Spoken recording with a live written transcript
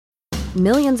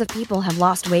Millions of people have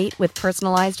lost weight with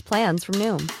personalized plans from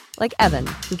Noom. Like Evan,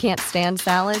 who can't stand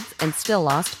salads and still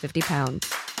lost 50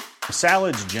 pounds.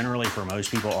 Salads generally for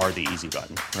most people are the easy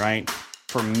button, right?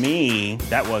 For me,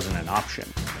 that wasn't an option.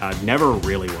 I never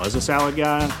really was a salad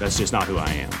guy. That's just not who I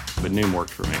am. But Noom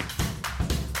worked for me.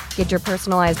 Get your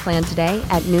personalized plan today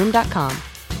at Noom.com.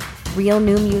 Real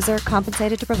Noom user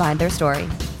compensated to provide their story.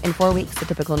 In 4 weeks, the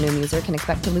typical Noom user can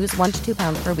expect to lose 1 to 2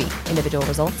 pounds per week. Individual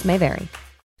results may vary.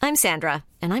 I'm Sandra,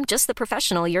 and I'm just the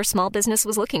professional your small business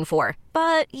was looking for.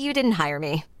 But you didn't hire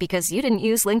me because you didn't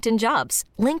use LinkedIn Jobs.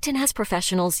 LinkedIn has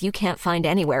professionals you can't find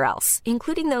anywhere else,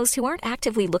 including those who aren't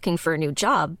actively looking for a new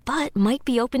job, but might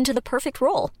be open to the perfect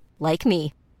role, like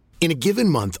me. In a given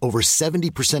month, over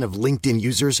 70% of LinkedIn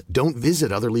users don't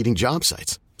visit other leading job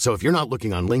sites. So if you're not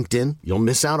looking on LinkedIn, you'll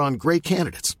miss out on great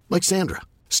candidates like Sandra.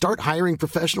 Start hiring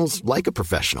professionals like a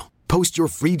professional. Post your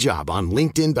free job on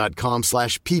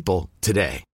linkedin.com/people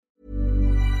today.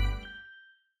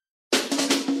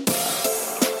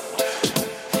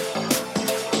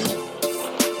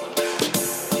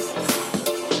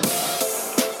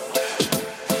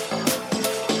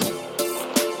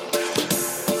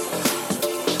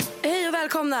 Hej och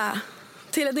välkomna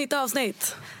till ett nytt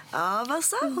avsnitt. Ja, vad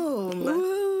sa hon?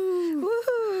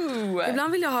 Woho!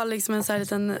 Ibland vill jag ha liksom en så här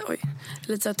liten,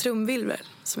 lite så här trumvirvel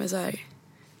som är så här.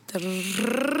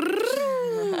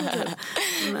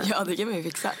 Ja, det kan man ju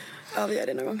fixa. Ja, vi gör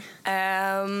det någon gång.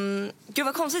 Gud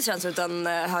vad konstigt känns utan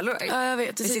hörlurar. Ja, jag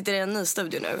vet. Vi sitter i en ny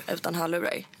studio nu utan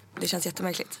hörlurar. Det känns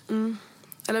jättemärkligt.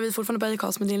 Eller vi är fortfarande på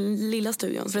Acast med din lilla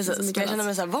studion. Precis, men jag känner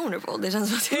mig så här vulnerable. Det känns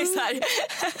som att jag är så här.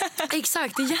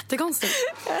 Exakt, det är jättekonstigt.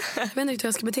 Jag vet inte hur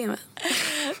jag ska bete mig.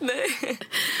 Nej.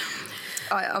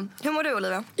 Ja. Hur mår du,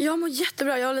 Olivia? Jag mår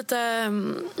jättebra, jag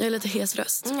är lite hes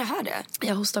röst. Jag hör det.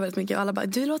 Jag hostar väldigt mycket och alla bara,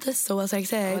 du låter så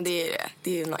sexigt. Men det är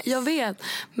ju nice. Jag vet,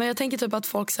 men jag tänker typ att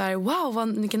folk säger wow, vad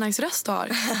mycket nice röst du har.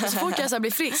 Så fort jag så här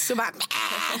blir frisk så bara,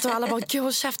 så alla bara, gud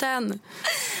håll käften.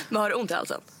 Men har du ont i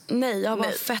halsen? Nej, jag har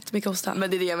bara fett mycket hosta. Men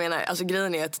det är det jag menar, alltså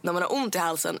grejen är att när man har ont i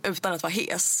halsen utan att vara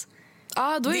hes.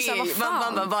 Ja, då är det så här, vad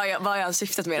fan. Vad är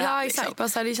syftet med det här? Ja, exakt. Liksom?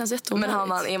 Alltså, det känns jätteonödigt.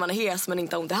 Men är man hes men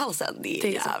inte ont i halsen, det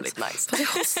är jävligt nice. Fast jag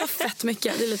hostar fett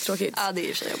mycket, det är lite tråkigt. Ja, det är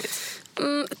ju så jobbigt.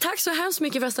 Tack så hemskt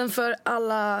mycket förresten för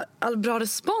all bra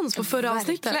respons på förra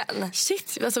avsnittet.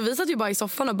 Shit, alltså vi satt ju bara i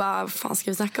soffan och bara, vad fan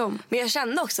ska vi snacka om? Men jag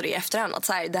kände också det i efterhand att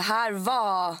så här,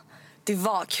 det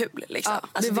var kul liksom. Ja,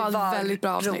 alltså, det var väldigt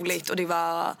bra avsnitt. Roligt och det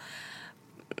var.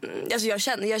 Alltså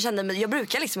jag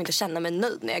brukar liksom inte känna mig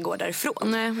nöjd när jag går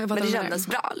därifrån. Nej, men det kändes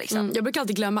bra liksom. Jag brukar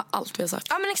alltid glömma allt vi har sagt.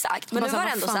 Ja men exakt, men nu var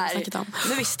det ändå så här.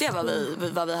 Nu visste jag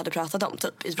vad vi hade pratat om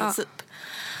typ i princip.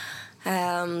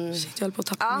 Shit, jag höll på att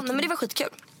tappa men det var skitkul.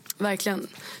 Verkligen,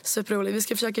 superroligt. Vi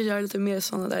ska försöka göra lite mer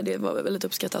sådana där. Det var väldigt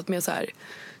uppskattat med så här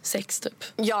sex typ.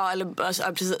 Ja, eller alltså,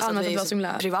 precis. Allmänt att vi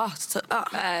är privat typ.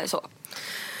 Så.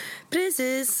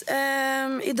 Precis.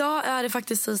 Idag är det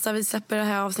faktiskt tisdag. Vi släpper det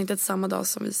här avsnittet samma dag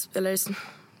som vi spelar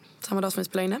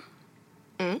in det.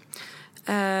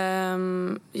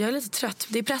 Jag är lite trött.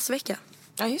 Det är pressvecka.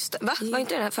 Ja, just det. Va? Var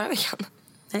inte det här förra veckan?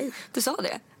 Nej. Du sa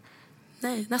det?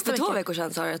 Nej, nästa vecka. För 2 veckor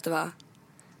sedan sa du att det var.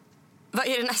 Vad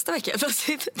är det nästa vecka?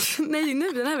 Nej,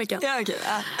 nu den här veckan. Ja, okej.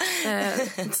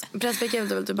 Pressvecka är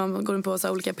väl typ man går in på så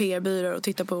här olika PR-byråer och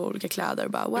tittar på olika kläder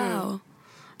och bara wow.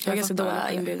 Jag har ganska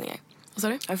dåliga inbjudningar. Vad sa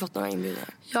du? Har du fått några inbjudningar?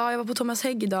 Ja, jag var på Thomas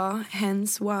Hägg idag.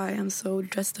 Hence why I'm so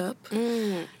dressed up.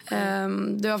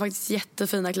 Det var faktiskt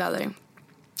jättefina kläder.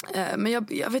 Men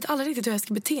jag vet aldrig riktigt hur jag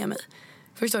ska bete mig.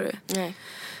 Förstår du? Nej.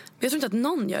 Jag tror inte att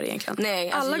någon gör det egentligen.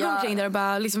 Nej, alltså alla går omkring där och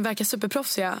bara liksom verkar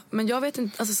superproffsiga. Men jag vet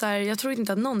inte, alltså så här, jag tror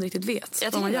inte att någon riktigt vet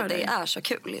vad man gör. Jag tycker att det är så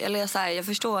kul. Eller så här, jag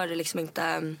förstår liksom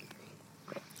inte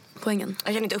poängen.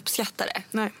 Jag kan inte uppskatta det.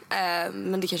 Nej.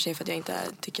 Men det kanske är för att jag inte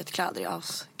tycker att kläder är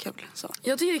askul. Så.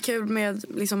 Jag tycker det är kul med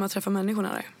liksom, att träffa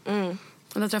människorna där.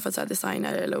 Jag har träffat så här,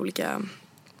 designer eller olika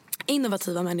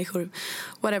innovativa människor.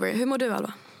 Whatever. Hur mår du,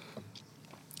 Alva?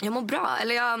 Jag mår bra.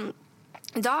 Eller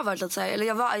idag har varit lite så här, eller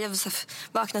jag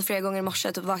vaknat flera gånger i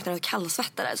morse, typ vaknade och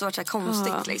kallsvettade, så det var så här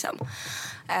konstigt liksom.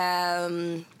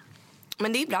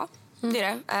 Men det är bra. Det är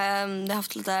det. Jag har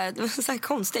haft lite så här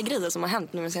konstiga grejer som har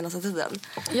hänt nu den senaste tiden.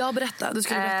 Ja, berätta. Du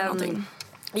skulle berätta någonting.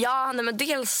 Ja, nej, men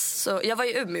dels så, jag var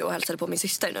i Umeå och hälsade på min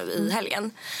syster nu i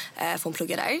helgen. För hon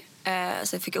pluggar där.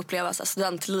 Så jag fick uppleva så här,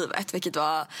 studentlivet, vilket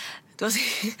var det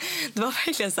var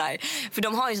verkligen så här, för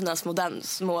de har ju sådana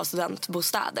små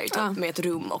studentbostäder typ, med ett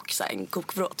rum och så här, en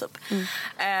kokvrå typ.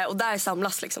 Och där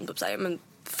samlas liksom typ så här, men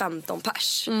 15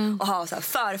 pers och ha så här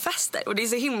förfester, och det är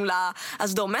så himla,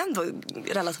 alltså de är ändå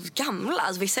relativt gamla,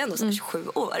 alltså vissa är ändå så här 27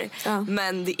 år,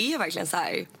 men det är verkligen så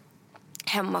här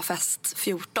hemmafest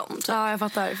 14 typ. Ja, jag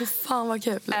fattar. Fy fan vad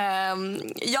kul.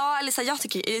 Ja, eller så här, jag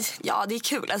tycker ja, det är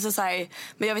kul. Alltså, så här,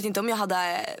 men jag vet inte om jag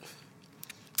hade...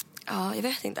 Ja, jag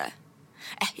vet inte.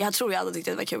 Jag tror jag hade tyckt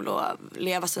att det var kul att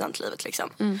leva studentlivet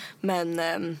liksom. Men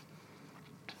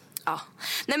ja.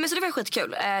 Nej, men så det var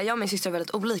skitkul. Jag och min syster är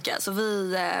väldigt olika. Så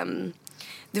vi...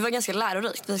 det var ganska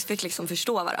lärorikt. Vi fick liksom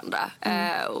förstå varandra.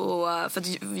 Och för att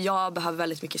jag behöver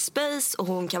väldigt mycket space. Och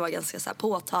hon kan vara ganska så här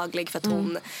påtaglig. För att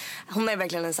hon är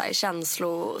verkligen en så här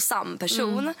känslosam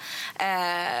person.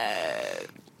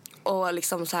 Och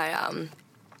liksom så här...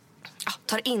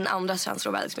 tar in andras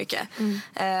känslor väldigt mycket.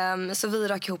 Så vi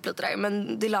rök ihop lite där.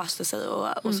 Men det löste sig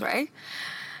och sådär.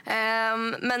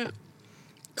 Men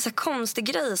så här konstig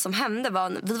grej som hände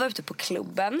var... Vi var ute på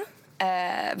klubben.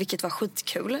 Vilket var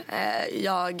skitkul.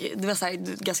 Det var så här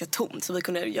ganska tomt. Så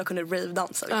jag kunde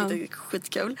rave-dansa. Vilket är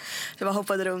skitkul. Jag bara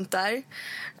hoppade runt där.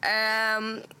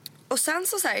 Och sen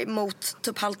så här, mot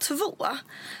typ 1:30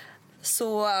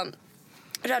 så...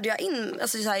 rörde jag in,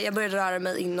 alltså så här, jag började röra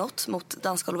mig inåt mot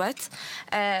dansgolvet.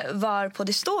 Varpå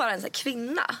det står en så här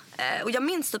kvinna. Och jag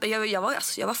minns typ, jag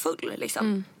var full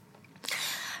liksom.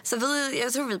 Så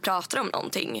jag tror vi pratade om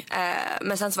någonting.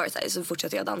 Men sen så var det så här, så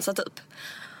fortsatte jag dansa typ.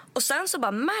 Och sen så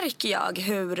bara märker jag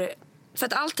hur, för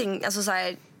att allting, alltså så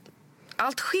här,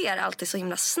 allt sker alltid så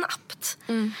himla snabbt.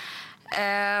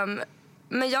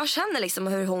 Men jag känner liksom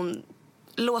hur hon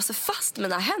låser fast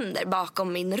mina händer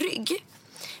bakom min rygg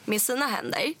med sina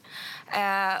händer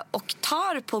och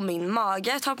tar på min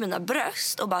mage, tar på mina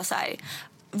bröst och bara så här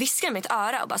viskar i mitt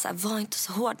öra och bara så här, var inte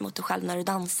så hård mot dig själv när du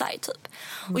dansar typ.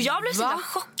 Och jag blev så jävla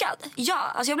chockad. Ja,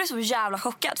 alltså jag blev så jävla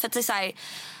chockad för att det är så här,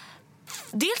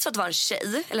 dels för att det var en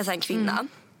tjej eller så här en kvinna.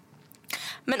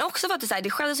 Men också för att det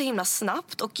skedde så himla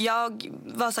snabbt. Och jag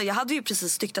var så här, jag hade ju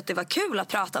precis tyckt att det var kul att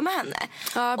prata med henne.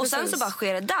 Ja, och sen så bara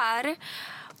sker det där.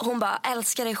 Och hon bara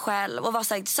älskar dig själv. Och var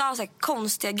sa så här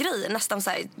konstiga grejer. Nästan så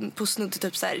här, på snudd till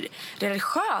typ så här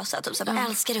religiösa. Typ så här,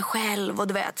 älskar dig själv. Och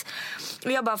du vet.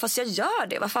 Och jag bara, fast jag gör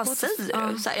det. Vad fan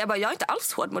säger du? Så här, jag bara, jag är inte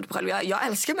alls hård mot mig själv. Jag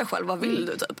älskar mig själv. Vad vill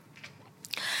du typ?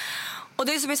 Och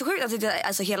det som är så sjukt att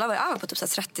alltså, hela var över på typ så här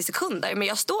 30 sekunder. Men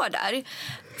jag står där.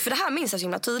 För det här minns jag så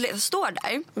himla tydligt. Jag står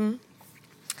där.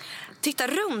 Tittar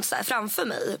runt så här framför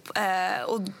mig.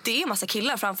 Och det är en massa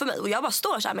killar framför mig. Och jag bara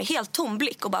står så här med helt tom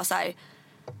blick. Och bara så här...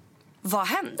 Vad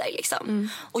händer liksom?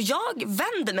 Och jag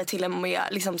vänder mig till en med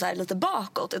liksom så här lite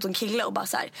bakåt ut en kille och bara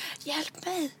så här, hjälp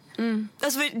mig.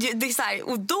 Alltså, det är så här,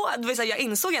 och då det var så här, jag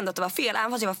insåg ändå att det var fel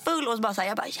även fast jag var full och bara så här,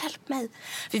 jag bara hjälp mig.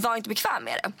 Vi var inte bekväm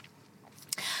med det.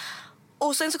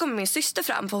 Och sen så kommer min syster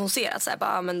fram för hon ser att så här,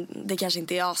 bara, men det kanske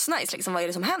inte är asnice liksom, vad är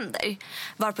det som händer?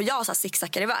 Varpå jag så här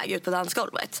zigzaggar iväg ut på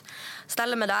dansgolvet.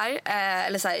 Ställer mig där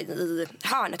eller så här, i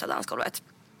hörnet av dansgolvet.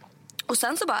 Och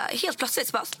sen så bara helt plötsligt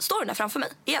så bara står den där framför mig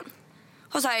igen.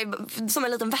 Och så här, som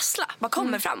en liten vässla bara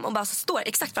kommer fram och bara så står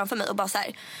exakt framför mig och bara så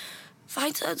här, fan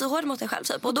inte så hård mot dig själv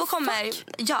typ. Och då kommer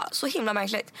så himla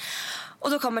märkligt.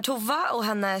 Och då kommer Tova och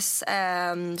hennes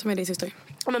som är din syster.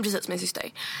 Ja men precis, min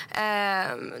syster.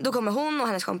 Då kommer hon och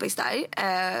hennes kompis där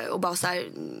och bara så här,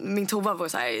 min Tova var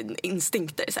så här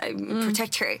instinkter så här,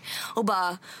 protect her och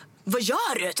bara vad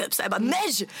gör du typ så här, bara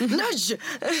nej.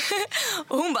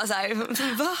 Och hon bara så här,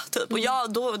 va typ. Och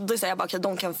jag då säger jag bara att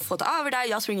de kan få ta över där.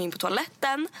 Jag springer in på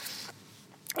toaletten.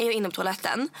 Jag är inne på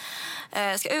toaletten.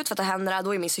 Ska ut för att ta händerna.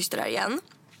 Då är min syster där igen.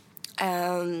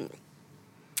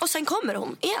 Och sen kommer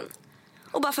hon igen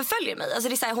och bara förföljer mig. Alltså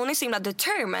det är så här, hon är så himla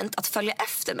determined att följa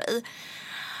efter mig.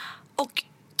 Och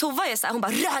Tova är så här, hon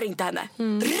bara rör inte henne.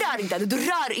 Rör inte henne, du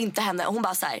rör inte henne. Och hon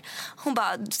bara så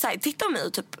här, tittar på mig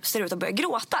och typ ser ut att börja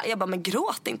gråta. Jag bara, men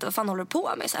gråt inte, vad fan håller du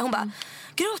på med? Så här, hon bara,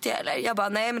 gråter jag eller? Jag bara,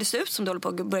 nej men det ser ut som du håller på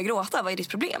att börja gråta. Vad är ditt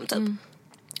problem typ?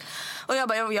 Och jag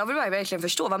bara, jag vill bara verkligen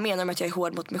förstå, vad menar du med att jag är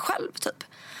hård mot mig själv typ?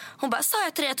 Hon bara, sa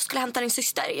jag till dig att du skulle hämta din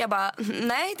syster? Jag bara,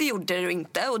 nej det gjorde du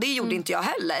inte. Och det gjorde inte jag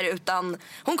heller. Utan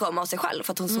hon kom av sig själv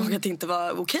för att hon såg att det inte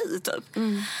var okej typ.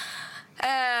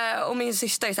 Och min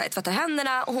syster är så här, tvättar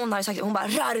händerna. Och hon har sagt, hon bara,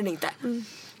 rör den inte.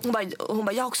 Hon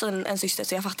bara, jag har också en syster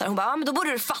så jag fattar. Hon bara, ja men då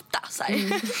borde du fatta så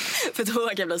här. För då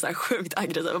kan jag bli så här sjukt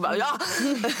aggressiv och bara, ja.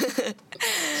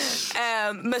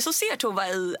 Men så ser Tova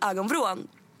i ögonvrån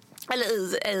eller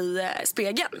i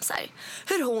spegeln så här,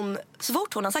 hur hon, så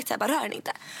fort hon har sagt så här, bara rör den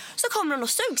inte, så kommer hon och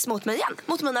sugs mot mig igen,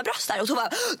 mot mina bröst där, och så bara,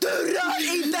 du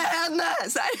rör inte henne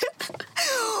så här.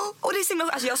 Och det är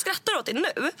så, alltså jag skrattar åt det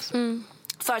nu.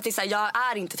 För att det är så här, jag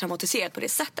är inte traumatiserad på det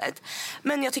sättet.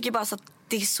 Men jag tycker bara så att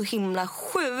det är så himla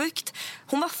sjukt.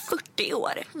 Hon var 40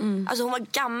 år. Alltså hon var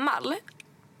gammal.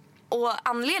 Och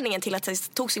anledningen till att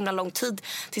det tog så himla lång tid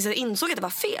tills jag insåg att det var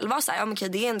fel var så här, ja men okej,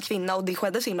 det är en kvinna och det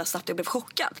skedde så himla snabbt och jag blev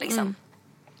chockad liksom.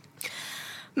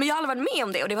 Men jag har aldrig varit med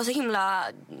om det och det var så himla...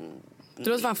 Det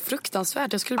var fan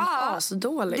fruktansvärt. Jag skulle bli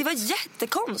asdåligt. Det var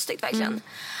jättekonstigt verkligen.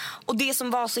 Och det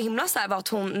som var så himla så här var att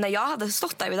hon, när jag hade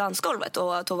stått där vid dansgolvet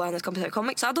och Tova och hennes kompisar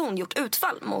kommit, så hade hon gjort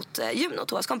utfall mot Juno,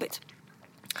 Tovas kompis.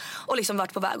 Och liksom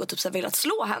varit på väg och typ så här velat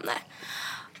slå henne.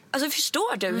 Alltså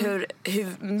förstår du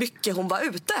hur mycket hon var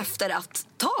ute efter att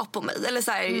ta på mig? Eller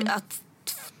så här, att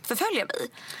förfölja mig?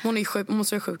 Hon är sjuk, hon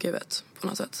måste vara sjuk i huvudet på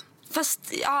något sätt. Fast,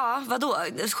 ja, vadå?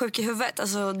 Sjuk i huvudet?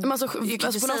 Alltså på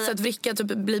något sätt vricka, typ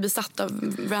bli besatt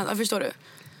av varandra, förstår du?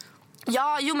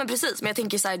 Ja, jo men precis. Men jag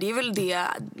tänker så här, det är väl det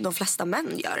de flesta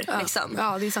män gör. Liksom.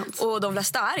 Ja, det är sant. Och de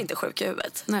flesta är inte sjuka i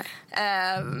huvudet. Nej.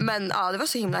 Men ja, det var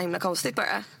så himla konstigt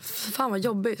bara. Fan vad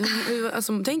jobbigt.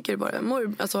 Alltså, tänker du bara?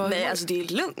 Nej, alltså det är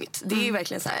lugnt. Det är ju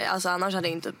verkligen så här, alltså, annars hade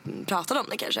jag inte pratat om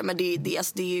det kanske. Men det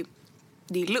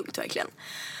är lugnt verkligen.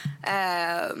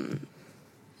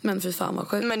 Men för fan vad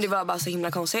sjukt. Men det var bara så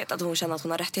himla konstigt att hon kände att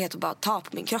hon har rättighet att bara ta på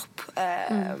min kropp.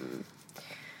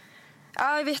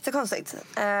 Ja, det var jättekonstigt.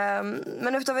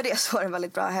 Men utöver det så var det en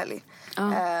väldigt bra helg.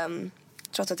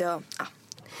 Trots att jag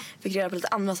fick reda på lite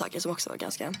andra saker som också var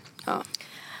ganska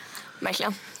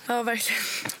märkliga. Ja, verkligen.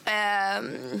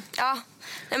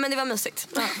 Nej, men det var mysigt.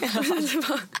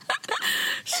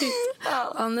 Shit.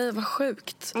 Ja, nej, vad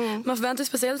sjukt. Man förväntar sig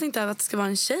speciellt inte att det ska vara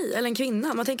en tjej eller en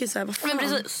kvinna. Man tänker så här, vad fan. Men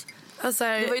precis. Alltså,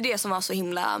 det var ju det som var så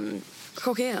himla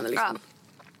chockerande liksom.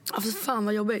 Ja, för fan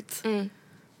vad jobbigt.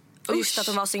 Och just att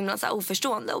hon var så himla så här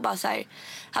oförstående och bara så här,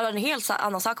 hade en helt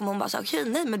annan sak om hon bara sa okej,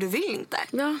 nej men du vill inte.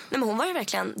 Ja. Nej, men hon var ju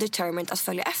verkligen determined att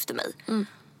följa efter mig.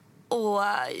 Och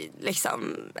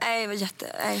liksom, det var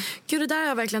Gud, det där har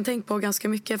jag verkligen tänkt på ganska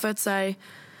mycket för att så här,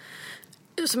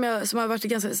 som har varit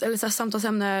ganska, eller så här,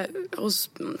 samtalsämne hos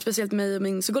speciellt mig och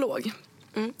min psykolog.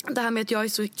 Det här med att jag är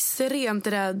så extremt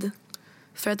rädd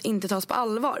för att inte tas på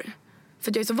allvar.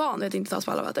 För att jag är så van vid att inte tas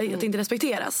på allvar, att inte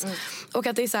respekteras. Och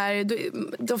att det är så här,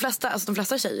 de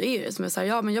flesta tjejer är ju som är så här,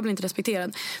 ja men jag blir inte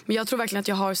respekterad. Men jag tror verkligen att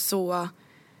jag har så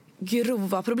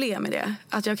grova problem med det.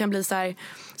 Att jag kan bli så här,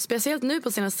 speciellt nu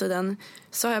på senaste tiden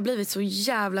så har jag blivit så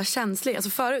jävla känslig. Alltså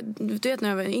förut, du vet när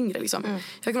jag var yngre liksom.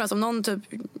 Jag kan vara som om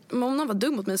någon var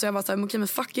dum mot mig så jag var så här, okej men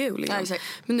fuck you liksom. Ja,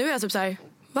 men nu är jag typ så här,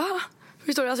 va?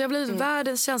 Förstår du? Alltså jag har blivit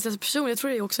världens känsligaste person. Jag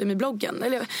tror det är också i min bloggen.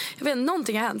 Eller jag vet,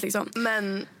 någonting har hänt liksom.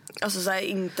 Men alltså så här,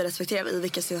 inte respektera i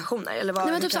vilka situationer eller vad?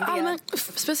 Nej, men typ så allmänt,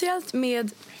 speciellt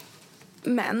med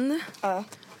män.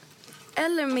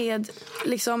 Eller med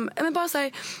liksom, men bara så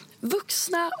här,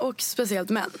 vuxna och speciellt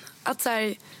män. Att så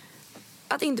här,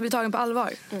 att inte bli tagen på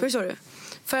allvar. Förstår du?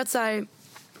 För att så här,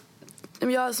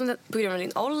 på grund av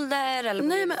din ålder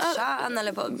eller på kön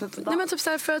eller på nej men typ så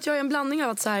här, för att jag är en blandning av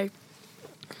att så här,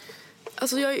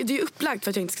 alltså det är ju upplagt för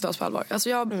att jag inte ska tas på allvar. Alltså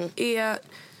jag är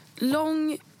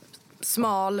lång,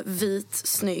 smal, vit,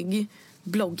 snygg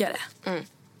bloggare.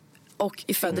 Och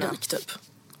är född rik typ.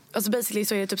 Alltså basically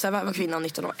så är det typ så här, och kvinnan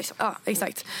 19 år liksom. Ja,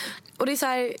 exakt. Och det är så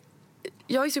här,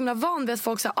 jag är så himla van vid att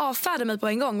folk så här avfärdar mig på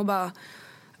en gång och bara,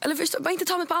 eller förstå, bara inte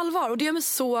ta mig på allvar. Och det gör mig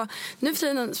så, nu för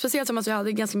tiden, speciellt som att jag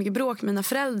hade ganska mycket bråk med mina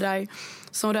föräldrar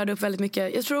som rörde upp väldigt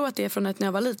mycket. Jag tror att det är från att när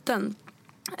jag var liten.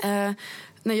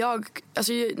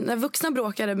 När vuxna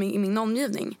bråkade i min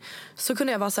omgivning så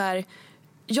kunde jag vara så här,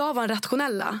 jag var en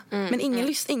rationella men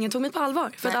ingen tog mig på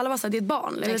allvar för att alla var så här, det är ett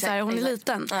barn eller så här, hon är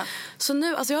liten. Så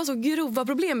nu, alltså jag har så grova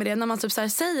problem med det när man typ så här,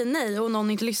 säger nej och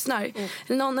någon inte lyssnar.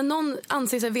 Eller när någon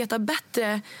anser sig veta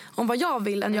bättre om vad jag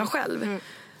vill än jag själv.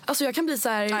 Alltså jag kan bli så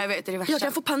här, jag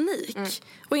kan få panik.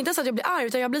 Och inte så att jag blir arg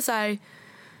utan jag blir så här,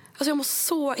 alltså jag mår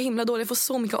så himla dåligt, jag får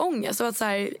så mycket ångest. Och att så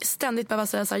här, ständigt behöva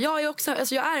säga så här, jag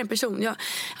är en person.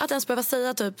 Att ens behöva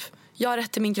säga typ, jag har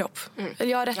rätt till min kropp.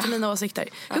 Eller jag har rätt till mina åsikter.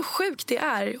 Hur sjukt det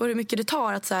är och hur mycket det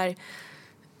tar att så här,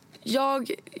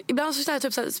 ibland så är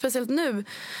typ så här, speciellt nu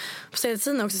på senaste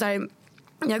tiden också så här,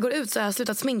 när jag går ut så har jag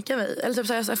slutat sminka mig. Eller typ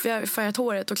så här, jag har färgat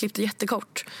håret och klippt det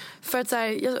jättekort. För att så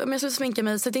här, om jag slutar sminka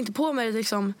mig, sätter inte på mig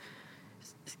liksom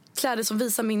kläder som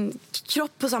visar min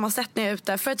kropp på samma sätt när jag är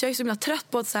ute. För att jag är så himla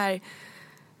trött på att så här,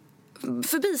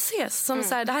 förbises som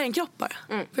så här, det här är en kropp bara.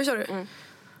 Förstår du?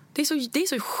 Det är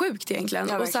så sjukt egentligen.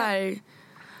 Ja, och så här,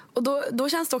 och då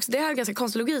känns det också, det här är ganska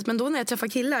konstig logik, men då när jag träffar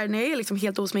killar, när jag är liksom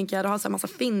helt osminkad och har så här massa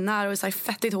finnar och så här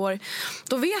fettigt hår,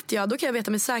 då kan jag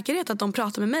veta med säkerhet att de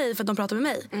pratar med mig för att de pratar med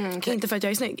mig. Inte för att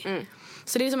jag är snygg.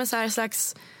 Så det är som en så här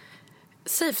slags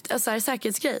så här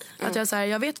säkerhetsgrej. Att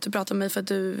jag vet att du pratar med mig för att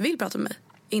du vill prata med mig.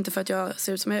 Inte för att jag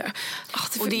ser ut som jag gör.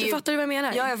 Du fattar du vad jag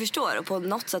menar? Ja, jag förstår. Och på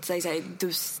något sätt säger så här,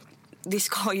 det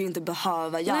ska ju inte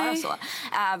behöva göra så.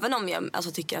 Även om jag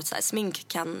alltså, tycker att så här, smink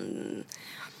kan...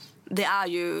 Det är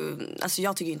ju... Alltså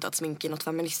jag tycker inte att smink är något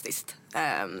feministiskt.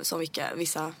 Som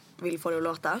vissa vill få det att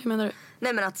låta. Hur menar du?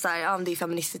 Nej, men att så här, det är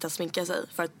feministiskt att sminka sig.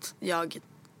 För att jag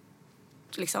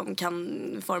liksom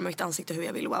kan forma mitt ansikte hur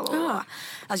jag vill.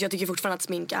 Alltså jag tycker fortfarande att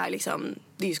smink är liksom,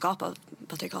 det är ju skapat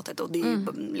patriarkatet och det är ju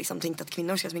liksom tänkt att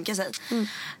kvinnor ska sminka sig.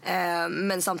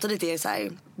 Men samtidigt är det så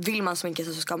här, vill man sminka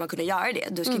sig så ska man kunna göra det.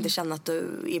 Du ska inte känna att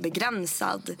du är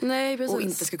begränsad. Nej, precis. Och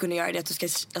inte ska kunna göra det, att du ska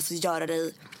alltså göra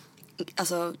dig,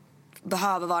 alltså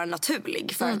behöva vara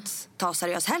naturlig för att ta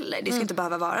seriöst heller. Det ska inte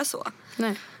behöva vara så.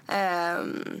 Nej.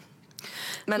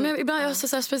 Men ibland jag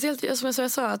så här, speciellt som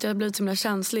jag sa att jag blivit så himla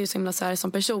känslig så himla så här,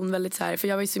 som person väldigt så här, för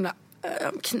jag var ju så himla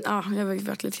jag har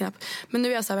varit lite knäpp. Men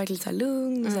nu är jag så här, verkligen så här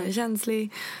lugn och så här,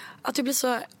 känslig. Att jag blir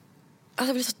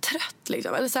så trött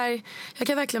liksom. Eller så här, jag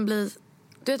kan verkligen bli,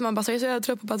 du vet man bara säger så jag är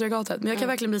trött på patriarkatet, men jag kan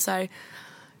verkligen bli så här,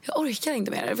 jag orkar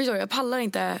inte mer. Förstår du? Jag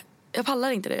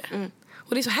pallar inte det.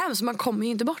 Och det är så hemskt, man kommer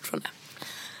ju inte bort från det.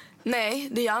 Nej,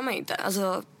 det gör man inte.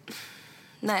 Alltså,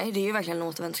 nej, det är ju verkligen en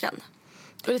återvändsgränd.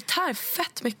 Och det tär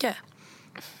fett mycket.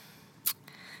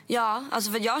 Ja,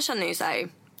 alltså för jag känner ju så här,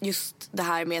 just det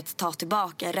här med att ta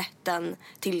tillbaka rätten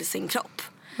till sin kropp.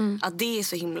 Att det är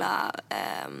så himla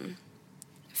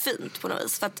fint på något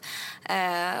vis. För att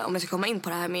om jag ska komma in på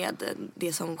det här med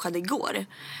det som skedde igår.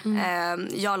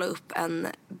 Jag la upp en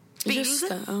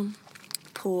bild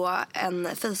på en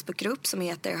Facebookgrupp som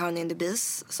heter Honey and the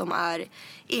Bees, som är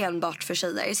enbart för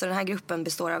tjejer. Så den här gruppen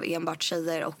består av enbart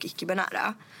tjejer och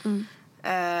icke-binära.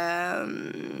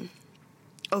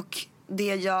 Och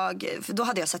för då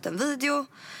hade jag sett en video.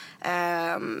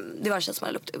 Det var en tjej som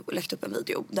hade lagt upp en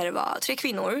video där det var 3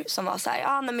 kvinnor som var så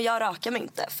här, nej men jag rakar mig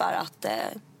inte för att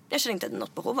jag känner inte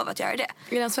något behov av att göra det.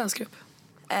 Är det en svensk grupp?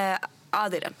 Ja,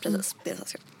 det är det, precis. Det är en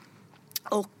svensk grupp.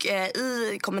 Och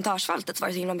i kommentarsfältet var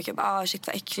det så himla mycket shit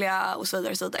vad äckliga och så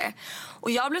vidare och så vidare.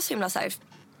 Och jag blev så himla så här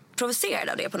provocerad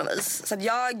av det på något vis. Så att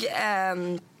jag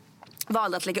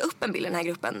valde att lägga upp en bild i den här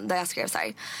gruppen där jag skrev så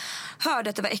här: hörde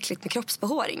att det var äckligt med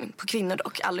kroppsbehåring på kvinnor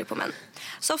dock, aldrig på män.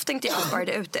 Så ofta tänkte jag och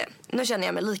sparade ut det. Nu känner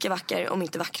jag mig lika vacker om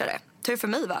inte vackrare. Tur för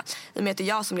mig va? I och med att det är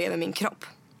jag som lever min kropp.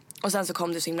 Och sen så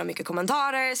kom det så himla mycket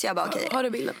kommentarer så jag bara okej. Har du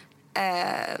bilden?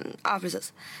 Ja,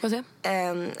 precis. Vad säger?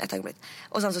 Ett ögonblick.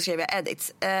 Och sen så skrev jag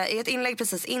edit. I ett inlägg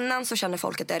precis innan så känner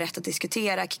folk att det är rätt att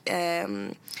diskutera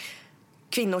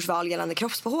kvinnors val gällande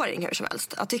kroppsbehåring hur som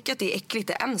helst. Att tycka att det är äckligt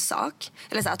är en sak.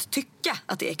 Eller så att tycka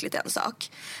att det är äckligt är en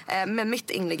sak. Men mitt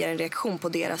inlägg är en reaktion på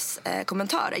deras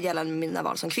kommentarer gällande mina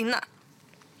val som kvinna.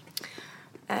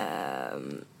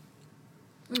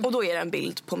 Och då är det en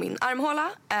bild på min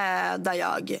armhåla där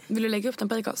jag... Vill du lägga upp den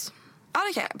på Acast? Ja,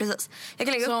 det kan jag, precis. Jag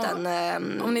kan lägga upp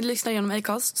den... Om ni lyssnar genom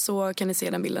Acast så kan ni se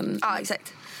den bilden. Ja,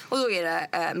 exakt. Och då är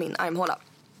det min armhåla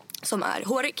som är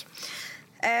hårig.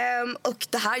 Och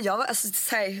det här,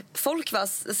 så här, folk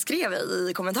skrev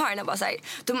i kommentarerna bara så här,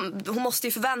 hon måste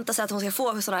ju förvänta sig att hon ska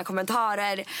få sådana här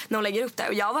kommentarer när hon lägger upp det.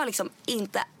 Och jag var liksom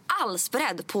inte alls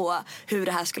beredd på hur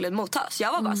det här skulle mottas.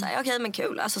 Jag var bara så här, okej, men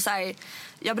kul. Alltså så här,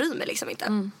 jag bryr mig liksom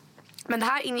inte. Men det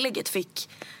här inlägget fick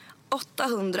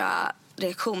 800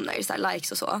 reaktioner, så här,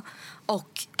 likes och så,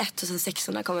 och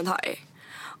 1600 kommentarer.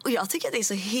 Och jag tycker att det är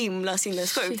så himla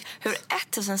sinnessjukt hur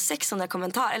 1600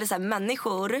 kommentarer, eller så här,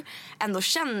 människor ändå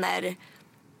känner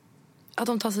att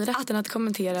de tar sig rätten att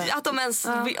kommentera. Att de ens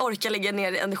orkar lägga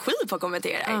ner energi på att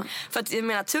kommentera. För att jag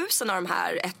menar 1000 av de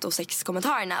här 1 och 6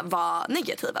 kommentarerna var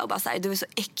negativa. Och bara såhär, du är så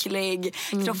äcklig,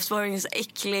 kroppsbehåring är så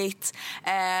äckligt,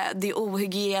 det är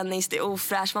ohygieniskt, det är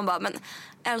ofräscht. Man bara, men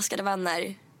älskade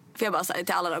vänner. För jag bara såhär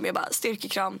till alla dem, jag bara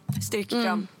styrkekram.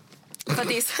 För att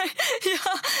det är så här,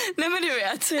 nej men du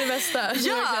vet. Det är det bästa.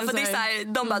 Ja, för det är så här,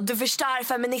 de bara, du förstör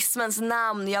feminismens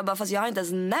namn. Jag bara, fast jag har inte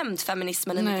ens nämnt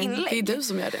feminismen i mitt inlägg. Det är du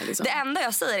som gör det liksom. Det enda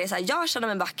jag säger är så här, jag känner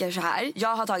mig vacker så här.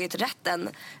 Jag har tagit rätten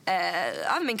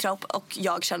av min kropp och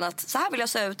jag känner att så här vill jag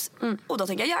se ut. Och då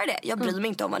tänker jag göra det. Jag bryr mig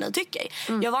inte om vad ni tycker.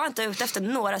 Jag var inte ute efter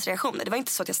någras reaktioner. Det var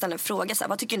inte så att jag ställde en fråga så här,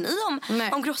 vad tycker ni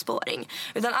om kroppsbehåring?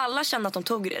 Utan alla kände att de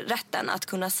tog rätten att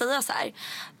kunna säga så här,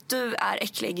 du är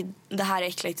äcklig, det här är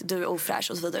äckligt, du är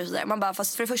ofräsch och så vidare och så där. Man bara,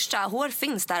 fast för det första, hår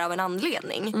finns där av en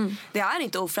anledning. Det är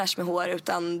inte ofräsch med hår,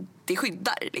 utan det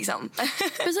skyddar liksom.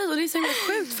 Precis, och det är så himla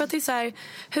sjukt för att det är så här,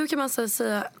 hur kan man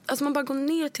säga, alltså man bara går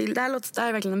ner till, det här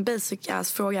är verkligen en basic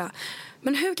ass fråga.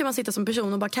 Men hur kan man sitta som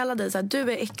person och bara kalla dig så här, du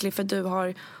är äcklig för att du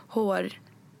har hår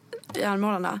i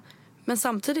armhålarna, men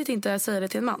samtidigt inte säga det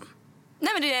till en man?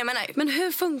 Nej, men det är det jag menar. Men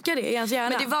hur funkar det i ens hjärna?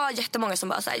 Men det var jättemånga som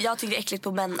bara så här, jag tycker det är äckligt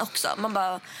på män också. Man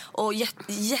bara, och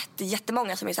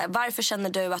jättemånga som är så här, varför känner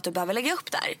du att du behöver lägga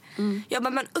upp det här? Jag bara,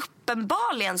 men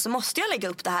uppenbarligen så måste jag lägga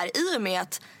upp det här i och med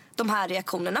att de här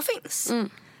reaktionerna finns.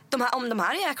 om de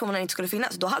här reaktionerna inte skulle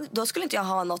finnas, då skulle inte jag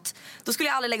ha något. Då skulle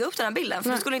jag aldrig lägga upp den här bilden, för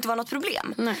det skulle inte vara något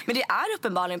problem. Nej. Men det är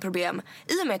uppenbarligen problem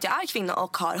i och med att jag är kvinna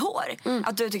och har hår.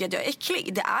 Att du tycker att jag är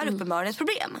äcklig, det är uppenbarligen ett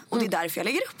problem. Och det är därför jag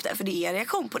lägger upp det, för det är en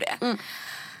reaktion på det.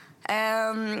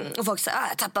 Och folk säger,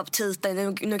 jag tappar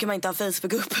aptiten, nu kan man inte ha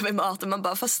Facebook uppe med maten. Man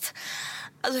bara, fast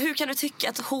alltså, hur kan du tycka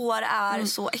att hår är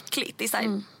så äckligt? Det är så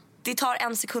här, det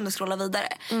tar 1 sekund att scrolla vidare.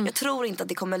 Jag tror inte att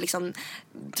det kommer liksom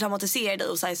traumatisera dig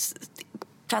och så här,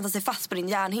 pränta sig fast på din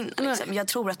hjärnhinna liksom. Jag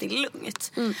tror att det är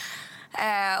lugnt.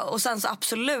 Och sen så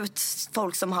absolut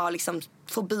folk som har liksom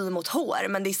fobi mot hår.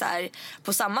 Men det är så här,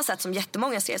 på samma sätt som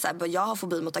jättemånga ser så här, jag har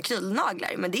fobi mot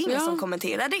akrylnaglar. Men det är ingen som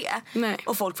kommenterar det. Nej.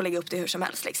 Och folk får lägga upp det hur som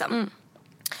helst liksom.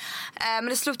 Men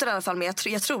det slutade i alla fall med,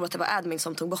 jag tror att det var admin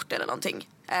som tog bort det eller någonting.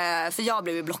 För jag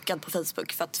blev ju blockad på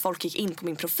Facebook för att folk gick in på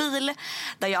min profil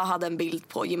där jag hade en bild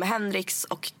på Jimi Hendrix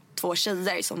och 2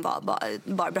 tjejer som var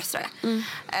bara bröstare.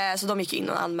 Så de gick in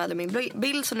och anmälde min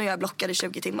bild, så nu är jag blockad i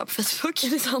 20 timmar på Facebook. Är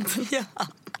det sant? Ja.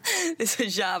 Det är så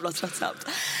jävla tröttsamt.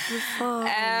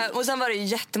 Och sen var det ju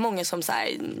jättemånga som så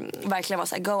här, verkligen var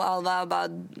så här, go Alva, bara,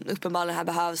 uppenbarligen här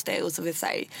behövs det. Och så, vi så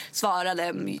här,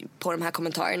 svarade på de här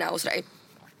kommentarerna och sådär.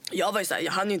 Jag var ju såhär,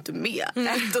 jag hann ju inte med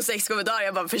 1 och 6 kommentarer.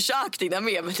 Jag bara försökte hinna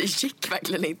med, men det gick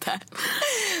verkligen inte.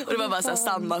 Och det var bara så här,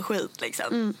 samma skit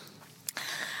liksom.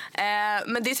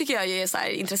 Men det tycker jag är så här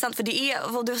intressant, för det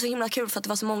var så himla kul för att det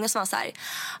var så många som var så här,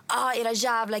 era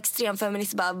jävla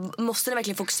extremfeminister, bara, måste ni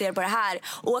verkligen fokusera på det här?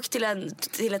 Åk till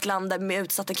ett land där med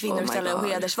utsatta kvinnor istället och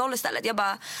hedersvåld istället. Jag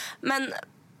bara, men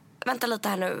vänta lite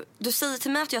här nu. Du säger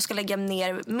till mig att jag ska lägga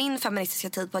ner min feministiska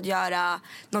tid på att göra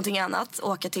någonting annat,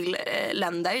 åka till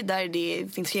länder där det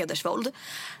finns hedersvåld.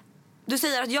 Du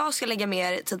säger att jag ska lägga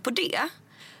mer tid på det.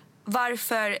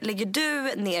 Varför lägger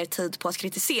du ner tid på att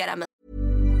kritisera mig?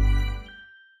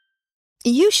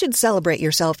 You should celebrate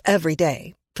yourself every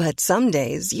day, but some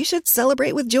days you should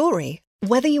celebrate with jewelry.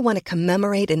 Whether you want to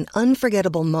commemorate an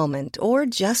unforgettable moment or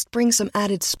just bring some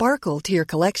added sparkle to your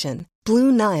collection,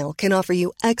 Blue Nile can offer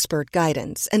you expert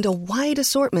guidance and a wide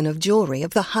assortment of jewelry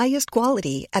of the highest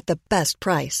quality at the best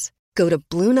price. Go to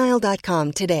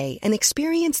BlueNile.com today and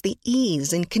experience the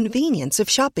ease and convenience of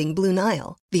shopping Blue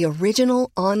Nile, the original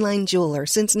online jeweler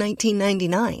since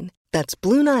 1999. That's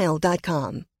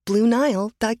BlueNile.com.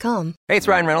 BlueNile.com. Hey, it's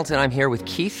Ryan Reynolds, and I'm here with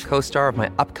Keith, co-star of my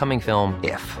upcoming film,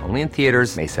 If, only in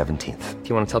theaters May 17th. Do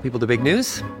you want to tell people the big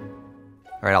news?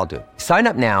 All right, I'll do it. Sign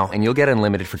up now and you'll get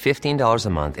unlimited for $15 a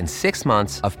month and 6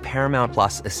 months of Paramount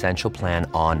Plus Essential Plan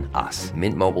on us.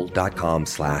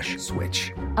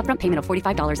 MintMobile.com/switch. Upfront payment of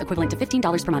 $45 equivalent to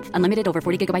 $15 per month. Unlimited over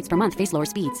 40 gigabytes per month. Face lower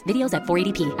speeds. Videos at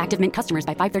 480p. Active Mint customers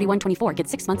by 531.24 get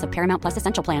 6 months of Paramount Plus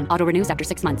Essential Plan. Auto renews after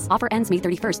 6 months. Offer ends May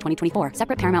 31st, 2024.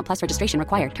 Separate Paramount Plus registration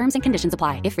required. Terms and conditions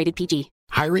apply if rated PG.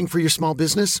 Hiring for your small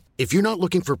business? If you're not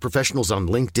looking for professionals on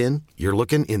LinkedIn, you're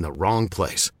looking in the wrong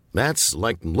place. That's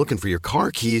like looking for your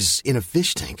car keys in a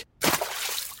fish tank.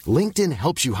 LinkedIn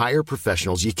helps you hire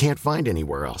professionals you can't find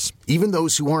anywhere else, even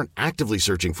those who aren't actively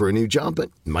searching for a new job but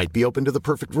might be open to the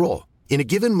perfect role. In a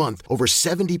given month, over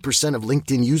 70% of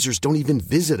LinkedIn users don't even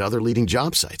visit other leading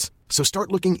job sites. So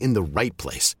start looking in the right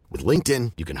place. With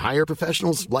LinkedIn, you can hire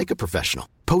professionals like a professional.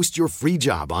 Post your free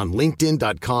job on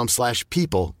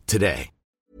linkedin.com/people today.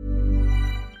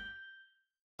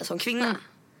 Som kvinna.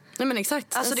 Nej, men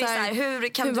exakt. Alltså det är så här, hur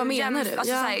kan du vad menar du?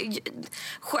 Alltså, så här,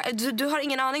 du har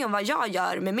ingen aning om vad jag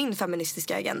gör med min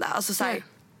feministiska agenda. Alltså så här,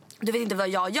 du vet inte vad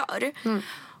jag gör.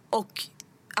 Och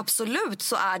absolut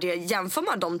så är det, jämför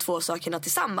man de 2 sakerna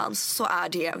tillsammans, så är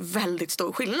det väldigt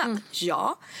stor skillnad.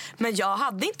 Ja, men jag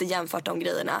hade inte jämfört de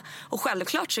grejerna. Och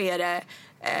självklart så är det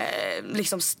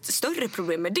liksom större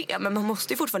problem med det. Men man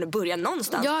måste ju fortfarande börja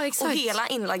någonstans. Ja, exakt. Och hela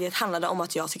inlägget handlade om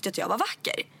att jag tyckte att jag var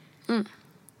vacker.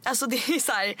 Alltså det är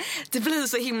så här, det blir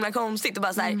så himla konstigt och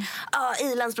bara så här,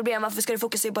 i-landsproblem, varför ska du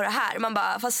fokusera på det här? Man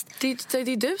bara, fast det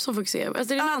är du som fokuserar. Alltså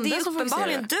det är den andra det är som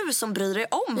uppenbarligen fokuserar. du som bryr dig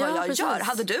om vad jag gör.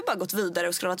 Hade du bara gått vidare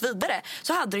och scrollat vidare,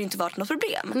 så hade det inte varit något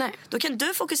problem. Nej. Då kan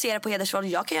du fokusera på hedersvåld,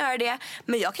 jag kan göra det,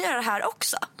 men jag kan göra det här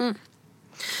också.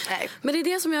 Nej. Men det är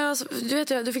det som jag, du vet,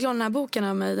 du fick låna den här boken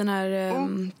av mig, den här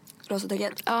Rosa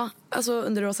täcket. Ja, alltså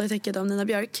Under rosa täcket av Nina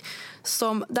Björk,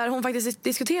 där hon faktiskt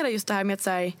diskuterar just det här med att så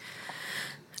här,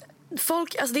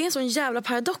 folk, alltså det är en sån jävla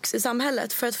paradox i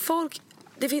samhället, för att folk,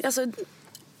 det finns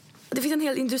en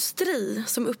hel industri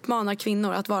som uppmanar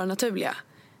kvinnor att vara naturliga,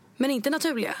 men inte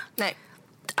naturliga. Nej.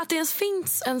 Att det ens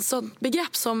finns en sån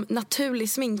begrepp som naturlig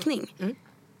sminkning.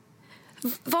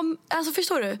 Alltså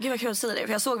förstår du? Gud vad kul att säga det.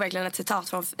 För jag såg verkligen ett citat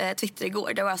från Twitter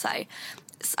igår. Det var så här,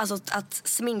 alltså att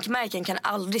sminkmärken kan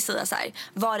aldrig säga så här: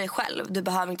 var dig själv, du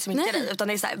behöver inte sminka dig. Utan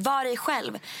det är så här: var dig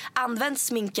själv, använd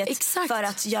sminket för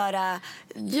att göra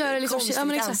liksom konstigt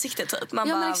ansikte typ. Man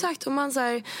men exakt. Och man så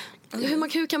här,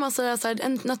 hur kan man säga så här,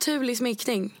 en naturlig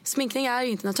sminkning är ju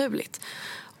inte naturligt.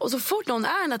 Och så fort någon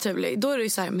är naturlig, då är det ju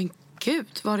så här, men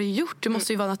gud, vad har du gjort? Du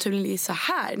måste ju vara naturligt så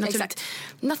här.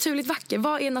 Naturligt vacker.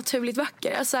 Vad är naturligt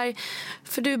vacker? Alltså här,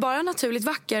 för du är bara naturligt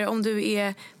vacker om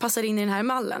du passar in i den här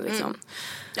mallen. Liksom.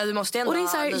 Ja, du måste ändå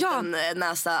ha en liten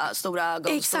näsa, stora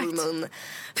ögon, stor mun,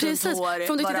 precis.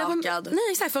 Hår, vara rakad.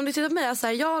 Nej, exakt. För om du tittar på mig, alltså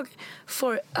här, jag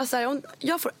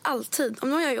får alltid,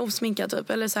 om jag är osminkad typ,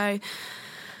 eller så här,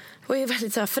 och är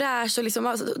väldigt så här fräsch, och liksom,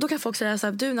 alltså, då kan folk säga så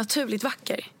här: du är naturligt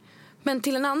vacker. Men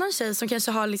till en annan tjej som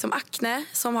kanske har liksom akne,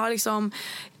 som har liksom,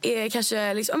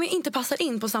 kanske liksom, inte passar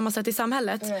in på samma sätt i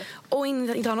samhället och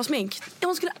inte har någon smink,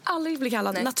 hon skulle aldrig bli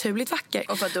kallad naturligt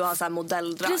vacker. Och för att du har så här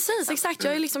modelldrag. Precis, exakt.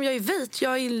 Jag är vit,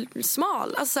 jag är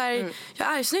smal, alltså så här,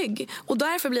 jag är snygg. Och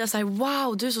därför blir jag så här: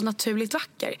 wow, du är så naturligt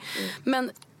vacker.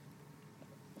 Men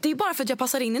det är bara för att jag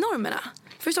passar in i normerna.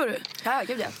 Förstår du? Ja,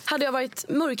 gud ja. Hade jag varit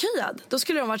mörkhyad, då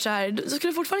skulle de varit så här, då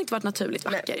skulle det fortfarande inte varit naturligt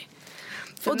vacker.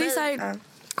 Och det är så här,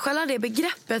 själva det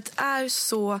begreppet är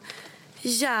så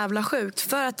jävla sjukt.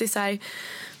 För att det är så här,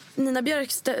 Nina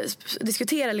Björk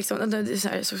diskuterar liksom, det är så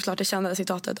här, såklart det kända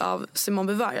citatet av Simone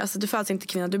Beauvoir. Alltså, du föds inte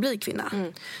kvinna, du blir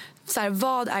kvinna. Så här,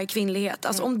 vad är kvinnlighet?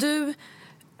 Alltså,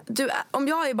 om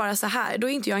jag är bara så här, då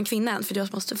är inte jag en kvinna än. För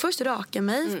jag måste först raka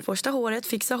mig, borsta håret,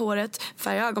 fixa håret,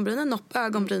 färga ögonbrynen, noppa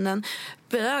ögonbrynen,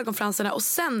 böja ögonfransarna, och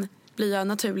sen blir jag en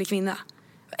naturlig kvinna.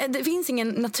 Det finns ingen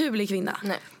naturlig kvinna.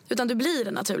 Nej. Utan du blir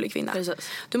en naturlig kvinna. Precis.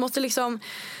 Du måste liksom,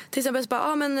 till exempel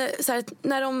bara, så här,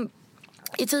 när de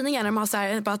i tidningar, när de har så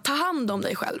här, bara ta hand om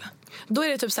dig själv. Då är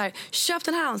det typ så här: köp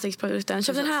den här ansiktsprodukten,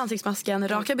 köp den här ansiktsmasken,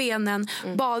 raka benen,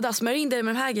 bada, smörj in dig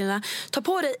med de här grejerna, ta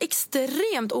på dig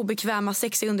extremt obekväma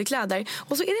sexy underkläder,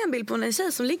 och så är det en bild på en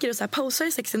tjej som ligger och så här posar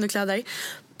i sexy underkläder,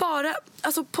 bara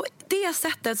alltså på det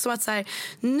sättet, som att så här,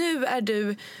 nu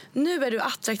är du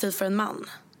attraktiv för en man.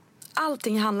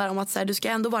 Allting handlar om att så här, du ska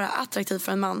ändå vara attraktiv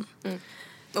för en man.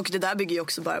 Och det där bygger ju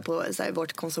också bara på så här,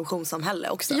 vårt konsumtionssamhälle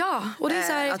också. Ja, och det är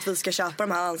så här, att vi ska köpa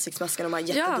de här ansiktsmaskarna, de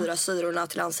här jättedyra syrorna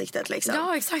till ansiktet liksom.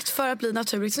 Ja, exakt, för att bli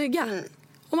naturligt snygga.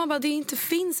 Och man bara,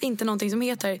 finns inte någonting som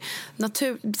heter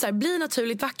så här, bli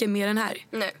naturligt vacker med den här.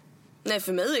 Nej,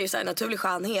 för mig är det så här, naturlig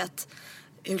skönhet,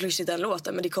 hur klyschigt den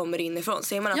låter, men det kommer inifrån.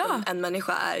 Ser man att en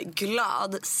människa är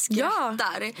glad,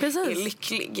 skrattar, är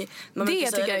lycklig. Man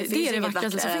det tycker jag, det är det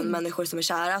vackraste som finns. Människor som är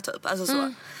kära typ. Alltså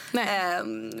så.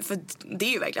 För det är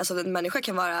ju verkligen, alltså, en människa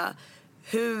kan vara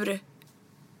hur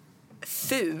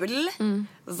ful,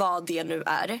 vad det nu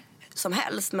är som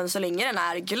helst, men så länge den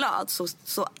är glad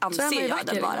så anser jag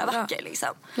den vara vacker liksom.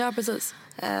 Ja, precis.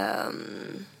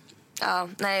 Ja,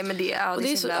 nej, men det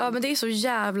är men det är så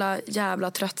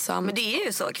jävla tröttsamt. Men det är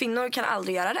ju så, kvinnor kan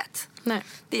aldrig göra rätt. Nej.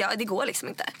 Det går liksom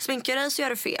inte. Sminkar dig så gör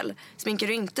du fel. Sminkar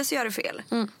du inte så gör du fel.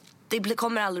 Det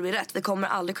kommer aldrig bli rätt. Vi kommer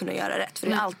aldrig kunna göra rätt. För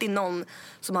det är alltid någon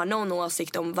som har någon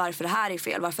åsikt om varför det här är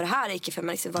fel, varför det här är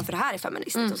icke-feministiskt, varför det här är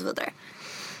feministiskt och så vidare.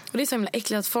 Och det är så himla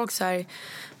äckligt att folk så här,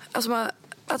 alltså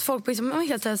att folk liksom,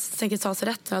 helt enkelt tar sig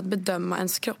rätten att bedöma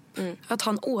ens kropp. Att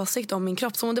ha en åsikt om min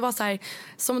kropp. Som om det var, så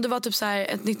här, typ så här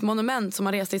ett nytt monument som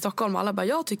man reste i Stockholm. Och alla bara,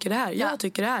 jag tycker det här, jag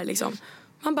tycker det här liksom.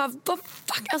 Man bara, vad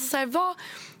fuck? Alltså så här,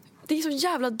 det är så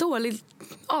jävla dålig,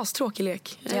 astråkig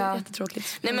lek.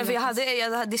 Jättetråkigt. Nej, men för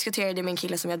jag diskuterade med en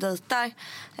kille som jag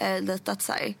dejtat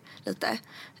så här, lite.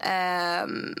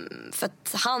 För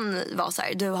att han var så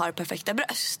här: du har perfekta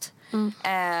bröst.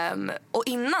 Och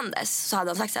innan dess så hade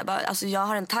han sagt så här, bara, alltså, jag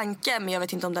har en tanke, men jag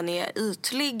vet inte om den är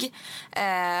ytlig,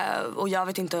 och jag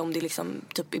vet inte om det liksom,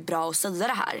 typ, är bra att säga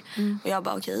det här. Och jag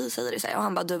bara, okej, säger det så här. Och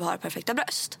han bara, du har perfekta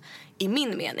bröst i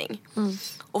min mening.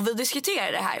 Och vi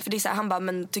diskuterade det här, för det är så här, han bara,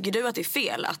 men tycker du att det är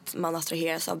fel att man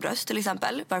attraheras av bröst till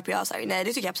exempel? Varför jag säger nej,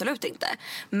 det tycker jag absolut inte.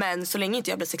 Men så länge inte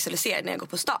jag blir sexualiserad när jag går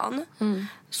på stan,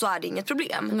 så är det inget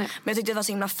problem. Men jag tyckte det var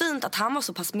så himla fint att han var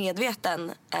så pass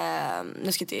medveten.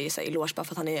 Nu ska jag inte säga eloge bara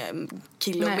för att han är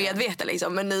kille och medveten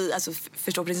liksom, men ni alltså,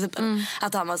 förstår principen.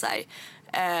 Att han var så här,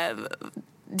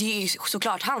 det är ju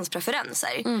såklart hans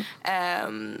preferenser.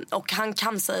 Och han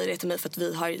kan säga det till mig för att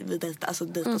vi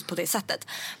dejtat på det sättet.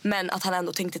 Men att han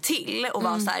ändå tänkte till och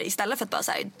var så här, istället för att bara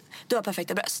säga, du har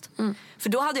perfekta bröst. För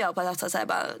då hade jag bara så här,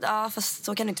 ja, fast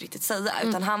så kan du inte riktigt säga.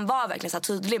 Utan han var verkligen så här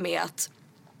tydlig med att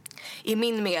i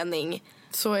min mening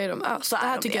så är de, så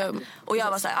är de det. Och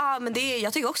jag var så här, men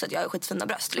jag tycker också att jag har skitfina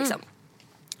bröst liksom.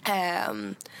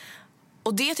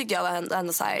 Och det tyckte jag var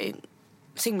ändå så här,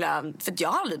 så himla... För jag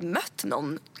har aldrig mött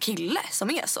någon kille som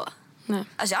är så. Nej.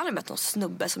 Alltså jag har aldrig mött någon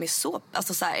snubbe som är så...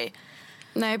 Alltså så här,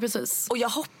 nej, precis. och jag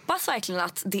hoppas verkligen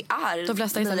att det är de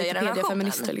flesta är nya generationen.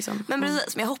 feminister liksom. Men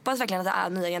precis, men jag hoppas verkligen att det är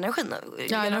nya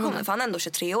generationen. För han är ändå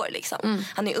 23 år liksom.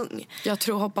 Han är ung.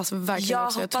 Hoppas verkligen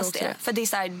också. Jag hoppas det. För det är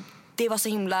så här, det var så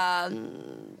himla...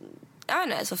 Jag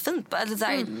vet inte, så fint. Eller så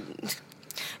här,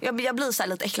 jag blir så här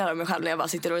lite äcklad av mig själv när jag bara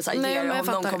sitter och så här, ger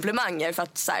honom komplimanger för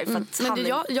att, så här, för att men han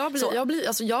jag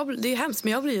blir det är hemskt,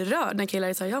 men jag blir ju rörd när killar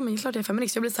är så här, ja men klart jag är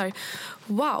feminist. Jag blir så här,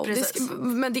 wow.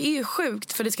 Men det är ju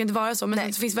sjukt, för det ska inte vara så. Men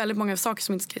det finns väldigt många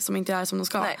saker som inte är som de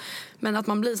ska. Nej. Men att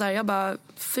man blir så här, jag bara,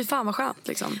 fy fan vad skönt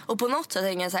liksom. Och på något sätt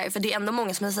tänker jag så här, för det är ändå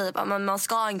många som säger att man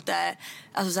ska inte,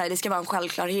 alltså så här, det ska vara en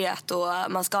självklarhet och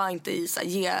man ska inte så här,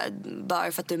 ge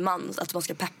bara för att du är man, att man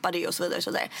ska peppa det och så vidare.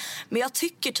 Så där. Men jag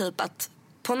tycker typ att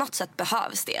på något sätt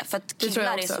behövs det. För att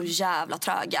killar är så jävla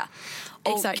tröga.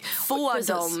 Och exakt. Får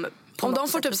de om de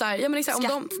får typ så här, ja men exakt,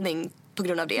 skattning på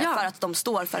grund av det, för att de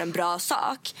står för en bra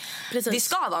sak. Precis. Det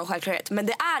ska vara en självklarhet, men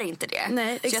det är inte det.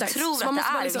 Nej, exakt. Så jag tror så att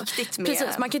det är viktigt med...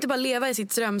 Precis, man kan inte bara leva i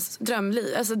sitt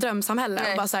drömliv, alltså drömsamhälle.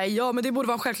 Nej. Och bara säga, ja men det borde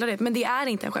vara en självklarhet. Men det är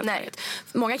inte en självklarhet.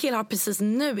 Nej. Många killar har precis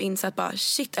nu insett bara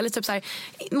shit, eller typ så här,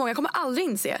 många kommer aldrig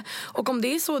inse. Och om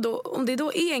det är så då, om det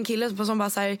då är en kille som bara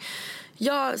säger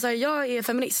jag är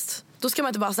feminist, då ska man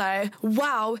inte bara så här,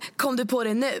 wow, kom du på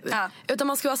det nu? Ja. Utan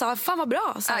man ska vara så här, fan vad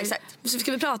bra. Så här, exakt.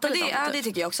 Ska vi prata lite om det? Ja, det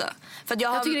tycker jag också. För att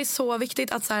jag tycker det är så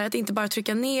viktigt att, så här, att inte bara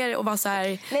trycka ner och vara så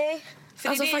här... Nej, för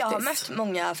alltså, det är det jag har mött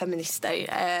många feminister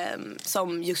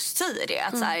som just säger det.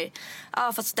 Att så här,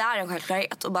 ja, fast det är en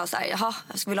självklarhet. Och bara så här, jaha,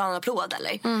 jag skulle vilja ha en applåd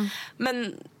eller?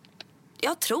 Men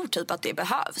jag tror typ att det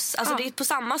behövs. Alltså det är på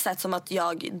samma sätt som att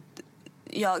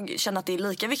jag känner att det är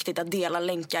lika viktigt att dela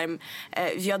länkar.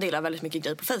 Jag delar väldigt mycket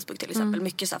grejer på Facebook till exempel.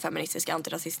 Mycket så här feministiska,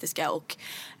 antirasistiska och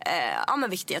men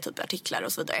viktiga typer av artiklar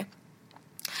och så vidare.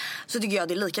 Så tycker jag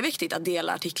det är lika viktigt att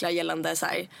dela artiklar gällande så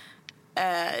här,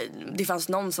 det fanns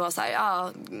någon som var så här,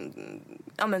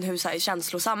 ja men hur så här,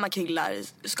 känslosamma killar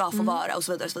ska få vara och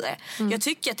så vidare och så vidare. Jag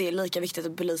tycker att det är lika viktigt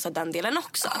att belysa den delen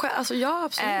också. Alltså ja,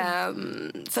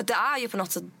 absolut. För att det är ju på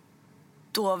något sätt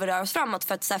då vi rör oss framåt,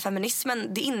 för att så här,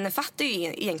 feminismen, det innefattar ju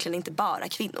egentligen inte bara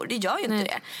kvinnor. Det gör ju inte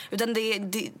det. Utan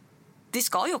det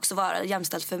ska ju också vara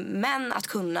jämställt för män att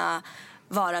kunna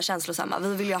vara känslosamma.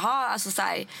 Vi vill ju ha, alltså så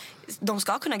här, de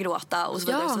ska kunna gråta och så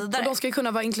vidare och så vidare. Och de ska ju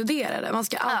kunna vara inkluderade. Man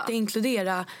ska alltid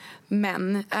inkludera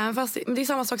män. Fast det är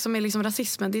samma sak som med liksom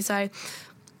rasismen. Det är så här,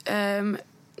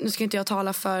 nu ska inte jag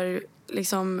tala för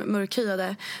liksom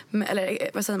mörkhyade, eller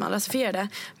vad säger man, rasifierade,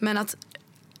 men att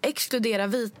exkludera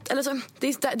vit, eller så, det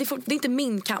är inte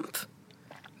min kamp,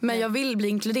 men jag vill bli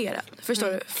inkluderad, förstår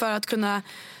du, för att kunna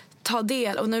ta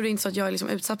del. Och nu är det inte så att jag är liksom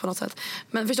utsatt på något sätt,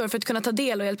 men förstår du, för att kunna ta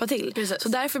del och hjälpa till. Precis. Så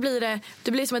därför blir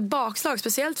det blir som ett bakslag,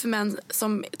 speciellt för män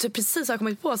som typ precis har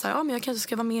kommit på så här, men jag kanske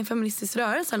ska vara med i en feministisk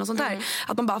rörelse eller något sånt där.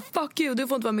 Att man bara, fuck you, du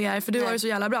får inte vara med här för du har det så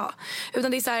jävla bra.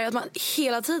 Utan det är så här att man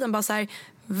hela tiden bara så här,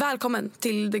 välkommen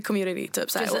till the community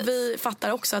typ så här. Och vi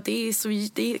fattar också att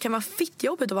det kan vara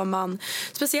fittjobbigt att vara man,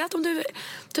 speciellt om du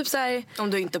typ så här,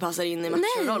 om du inte passar in i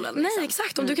matchrollen. Nej,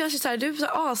 exakt. Om du kanske så här, du är så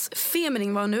här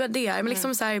asfeminin, vad nu är det är, men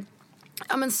liksom så här,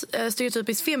 ja men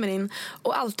stereotypiskt feminin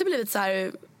och alltid blivit så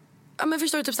här, ja men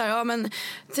förstår du, typ så här, ja men till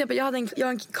exempel jag har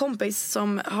en kompis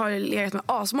som har legat med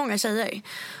asmånga tjejer.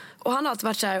 Och han har alltid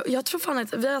varit så här, jag tror fan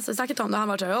att vi har snackat om det, han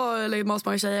har varit så här, jag lägger med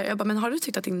asmånga tjejer. Jag bara, men har du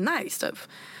tyckt att det är nice typ?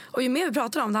 Och ju mer vi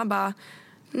pratar om det, han bara,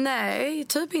 nej,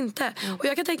 typ inte. Och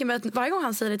jag kan tänka mig att varje gång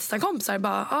han säger det till sina kompisar,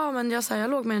 bara, men jag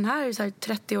låg med den här, så här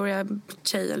 30-åriga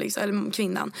tjejen liksom, eller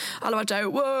kvinnan. Alla har varit så här,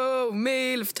 wow,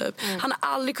 milf typ. Han har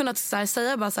aldrig kunnat så här,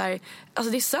 säga bara så här,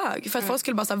 alltså det är sög. För att folk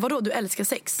skulle bara säga, vadå, du älskar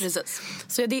sex? Precis.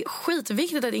 Så det är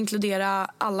skitviktigt att inkludera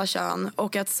alla kön.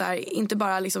 Och att så här, inte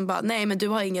bara liksom bara, nej men du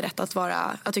har ingen rätt att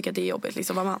vara, jag tycker att det är jobbigt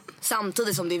liksom, vara man.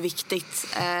 Samtidigt som det är viktigt,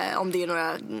 om det är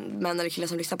några män eller killar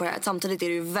som lyssnar på det här, samtidigt är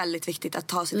det ju väldigt viktigt att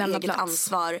ta sitt eget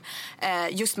ansvar.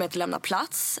 Just med att lämna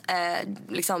plats,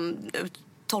 liksom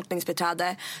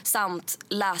tolkningsbeträde, samt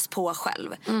läs på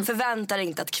själv. Förvänta dig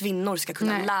inte att kvinnor ska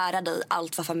kunna lära dig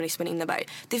allt vad feminismen innebär.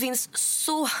 Det finns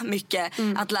så mycket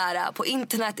att lära på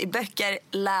internet, i böcker.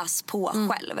 Läs på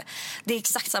själv. Det är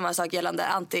exakt samma sak gällande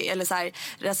eller så här,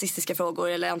 rasistiska frågor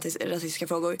eller antirasistiska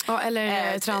frågor. Ja,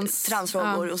 eller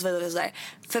transfrågor och så vidare och så där.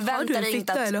 Förvänta dig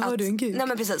inte att har du en gud? Nej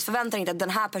men precis, förvänta dig inte att den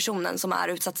här personen som är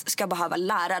utsatt ska behöva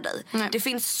lära dig. Det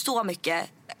finns så mycket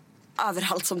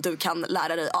överallt som du kan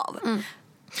lära dig av.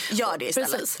 Gör det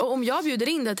istället. Precis. Och om jag bjuder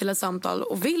in dig till ett samtal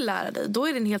och vill lära dig, då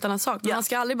är det en helt annan sak. Men man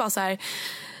ska aldrig bara så här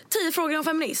 10 frågor om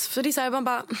feminism. För det är så här, man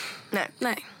bara,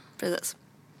 nej. Precis.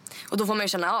 Och då får man ju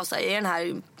känna av sig, är den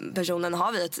här personen,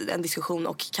 har vi en diskussion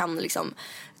och kan liksom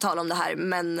tala om det här,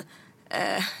 men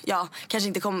kanske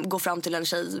inte gå fram till en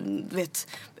tjej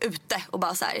ute och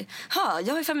bara så här,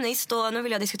 jag är feminist och nu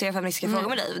vill jag diskutera feministiska frågor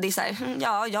med dig. Det är så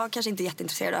här, jag kanske inte är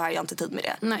jätteintresserad av det här, jag har inte tid med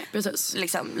det. Nej, precis.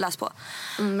 Liksom, läs på.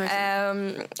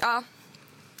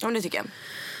 Om det tycker jag.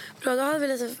 Bra, då har vi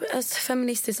lite ett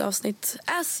feministiskt avsnitt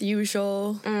as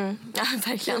usual. Ja,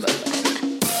 verkligen.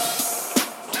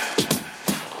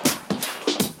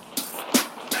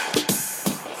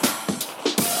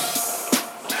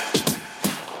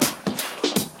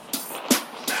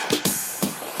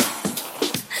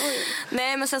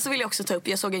 Nej, men sen så vill jag också ta upp,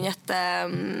 jag såg en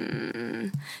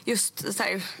just så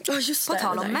här, på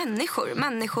tal om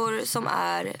människor som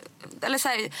är, eller så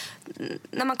här,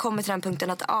 när man kommer till den punkten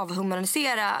att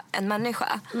avhumanisera en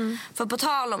människa. För på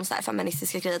tal om så här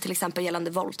feministiska grejer, till exempel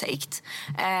gällande våldtäkt,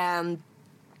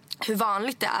 hur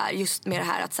vanligt det är just med det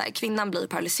här att så här, kvinnan blir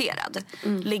paralyserad,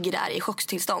 ligger där i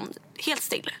chockstillstånd, helt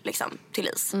still liksom, till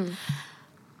is.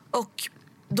 Och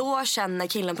då känner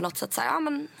killen på något sätt så här,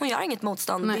 men hon gör inget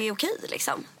motstånd, det är okej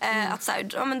liksom. Att så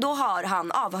här, men då har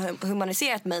han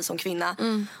avhumaniserat mig som kvinna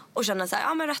och känner så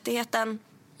här, men rättigheten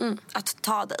att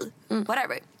ta dig,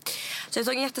 whatever. Så jag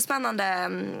såg en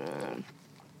jättespännande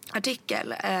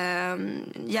artikel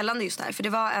gällande just det här, för det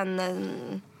var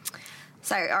en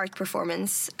så här, art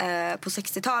performance på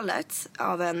 60-talet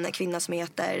av en kvinna som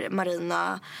heter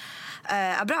Marina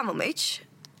Abramovic.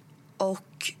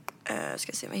 Och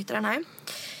ska se om jag hittar den här.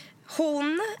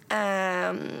 Hon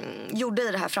gjorde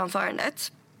i det här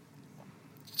framförandet.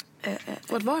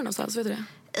 Vart var det någonstans, vet du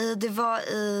det? Det var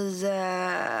i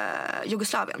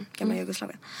Jugoslavien, gamla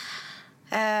Jugoslavien.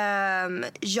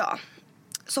 Ja.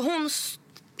 Så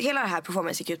hela det här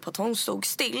performance gick ut på att hon stod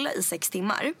still i 6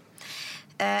 timmar.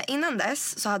 Innan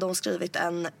dess så hade hon skrivit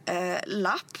en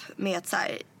lapp med ett så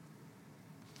här,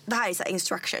 det här är så här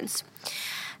instructions.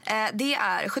 Det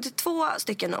är 72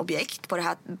 stycken objekt på det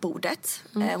här bordet.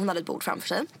 Hon hade ett bord framför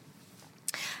sig.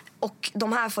 Och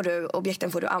de här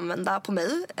objekten får du använda på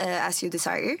mig as you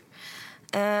desire.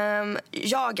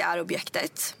 Jag är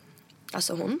objektet,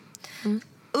 alltså hon.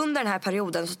 Under den här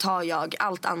perioden så tar jag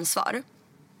allt ansvar.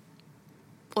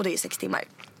 Och det är 6 timmar.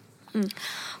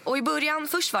 Och i början,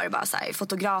 först var det bara så här,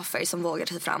 fotografer som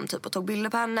vågade sig fram typ, och tog bilder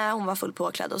på henne. Hon var fullt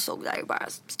påklädd och stod där och bara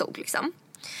stod liksom.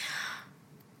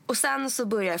 Och sen så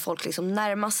börjar folk liksom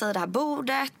närma sig det här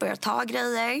bordet, börjar ta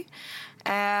grejer.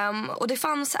 Och det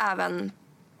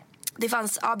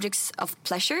fanns objects of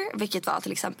pleasure, vilket var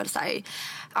till exempel så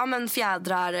här,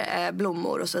 fjädrar,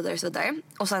 blommor och så vidare, och så vidare.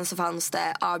 Och sen så fanns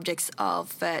det objects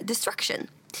of destruction,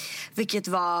 vilket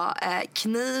var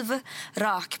kniv,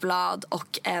 rakblad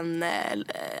och en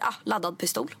laddad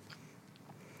pistol.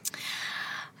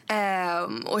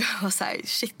 Och jag var så här,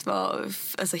 shit, vad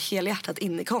alltså, helhjärtat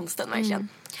in i konsten verkligen.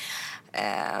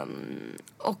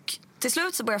 Och till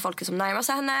slut så börjar folk liksom närma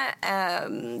sig henne.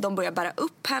 De börjar bära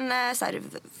upp henne, så här,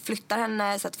 flyttar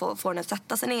henne så att få henne att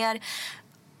sätta sig ner.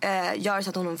 Gör så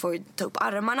att hon får ta upp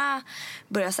armarna,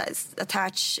 börjar så här,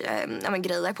 attach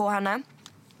grejer på henne.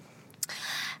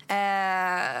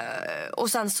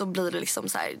 Och sen så blir det liksom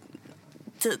så här,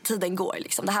 tiden går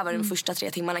liksom. Det här var de första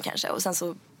 3 timmarna kanske. Och sen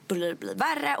så börjar det bli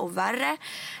värre och värre.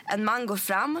 En man går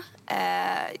fram,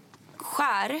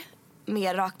 skär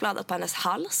med rakbladet på hennes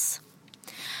hals.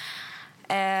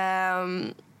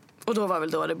 Och då var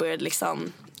väl då det började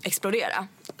liksom explodera.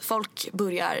 Folk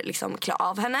börjar liksom klä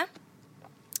av henne.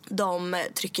 De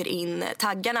trycker in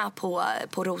taggarna på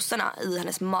rosorna i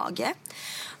hennes mage.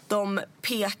 De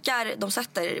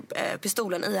sätter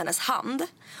pistolen i hennes hand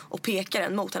och pekar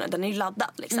den mot henne. Den är ju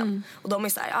laddad liksom. Och de är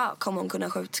så här,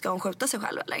 ska hon skjuta sig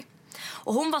själv eller?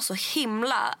 Och hon var så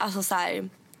himla, alltså så här,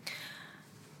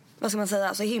 vad ska man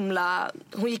säga, så himla,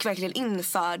 hon gick verkligen in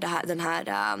för den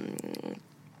här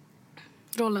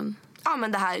rollen. Ja,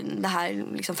 men det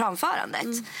här liksom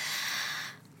framförandet.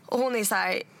 Och hon är så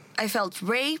här, I felt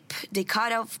rape, they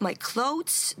cut off my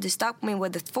clothes, they stopped me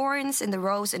with the thorns in the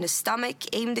rose in the stomach,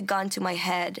 aimed the gun to my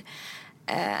head.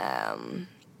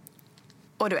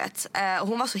 Och du vet,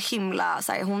 hon var så himla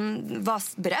så här, hon var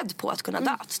beredd på att kunna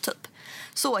dö typ.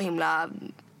 Så himla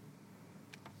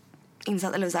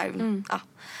insatt, eller så här,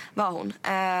 var hon.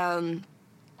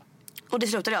 Och det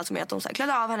slutade alltså med att de så här,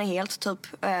 klädde av henne helt typ,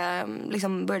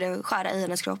 liksom började skära i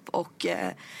hennes kropp. Och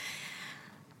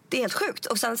det är helt sjukt.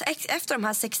 Och sen efter de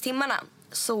här 6 timmarna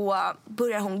så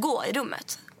börjar hon gå i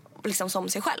rummet liksom som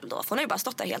sig själv då. För hon har ju bara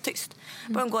stått där helt tyst.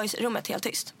 Börjar hon gå i rummet helt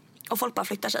tyst. Och folk bara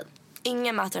flyttar sig.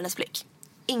 Ingen möter hennes blick.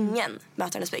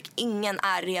 Ingen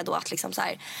är redo att liksom så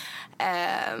här,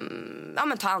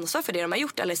 ta ansvar för det de har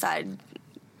gjort. Eller så här,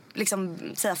 liksom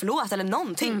säga förlåt eller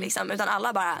någonting liksom, utan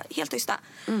alla bara helt tysta.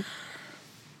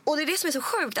 Och det är det som är så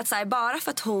sjukt, att så här, bara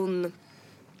för att hon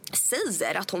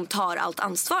säger att hon tar allt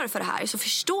ansvar för det här, så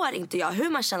förstår inte jag hur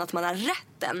man känner att man har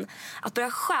rätten att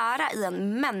börja skära i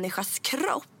en människas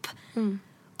kropp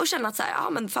och känna att så här, ja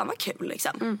men fan vad kul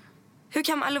liksom. Hur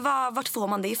kan man, eller vart får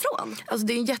man det ifrån? Alltså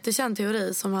det är en jättekänd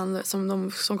teori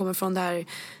som kommer från det här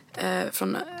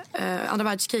från andra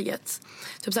världskriget.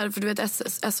 Typ så här, för du vet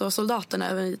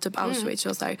SS-soldaterna i typ Auschwitz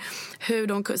och så här,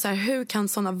 hur kan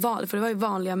såna för det var ju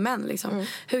vanliga män liksom.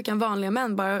 Hur kan vanliga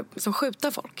män bara som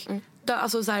skjuta folk?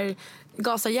 Alltså så här,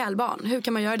 gasa ihjäl barn. Hur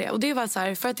kan man göra det? Och det var så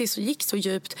här, för att det gick så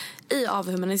djupt i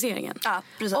avhumaniseringen. Ja,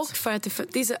 precis. Och för att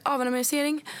det är så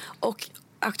avhumanisering och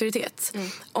auktoritet.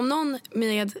 Om någon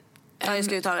med ja, jag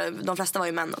skulle ta det. De flesta var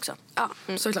ju män också. Ja,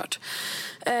 såklart.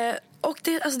 Och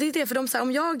det är det, för de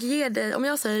säger, om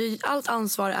jag säger allt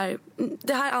ansvar är,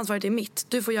 det här ansvaret är mitt,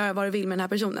 du får göra vad du vill med den här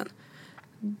personen,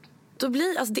 då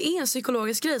blir, alltså det är en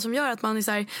psykologisk grej som gör att man är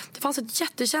så här, det fanns ett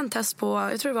jättekänt test på,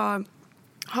 jag tror det var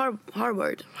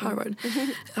Harvard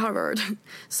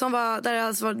som var där,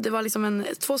 alltså, det var liksom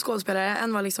två skådespelare,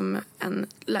 en var liksom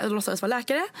låtsades vara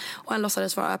läkare och en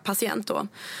låtsades vara patient då.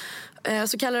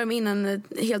 Så kallade de in en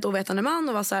helt ovetande man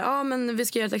och var så här, men vi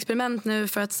ska göra ett experiment nu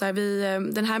för att så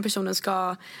här, den här personen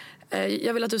ska,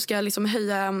 jag vill att du ska liksom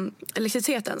höja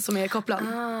elektriciteten som är kopplad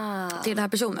till den här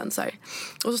personen så här.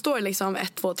 Och så står det liksom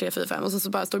 1, 2, 3, 4, 5 och så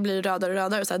bara blir det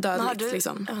rödare så här dödligt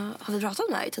liksom. Har vi pratat om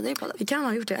det här tidigare på det? Vi kan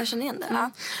ha gjort det. Jag känner igen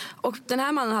det. Och den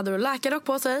här mannen hade då läkarrock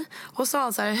på sig och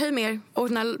sa så här, höj mer. Och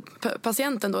den här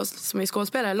patienten då som är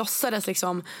skådespelare låtsades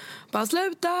liksom bara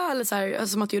sluta, eller så här,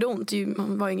 alltså, som att det gjorde ont. Det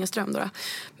var ingen ström då.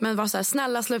 Men var så här,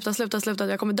 snälla sluta,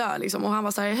 jag kommer dö liksom. Och han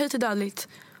var så här, höj till dödligt.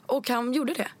 Och han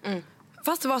gjorde det.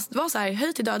 Fast det var så här,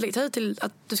 höj till dödligt, höj till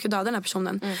att du ska döda den här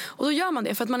personen. Och då gör man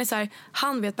det för att man är så här,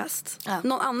 han vet bäst.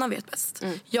 Någon annan vet bäst.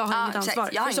 Jag har inget ansvar.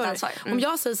 Jag har inget ansvar. Om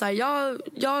jag säger så här,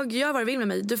 jag gör vad du vill med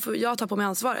mig, jag tar på mig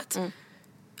ansvaret.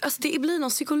 Alltså det blir någon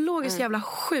psykologisk jävla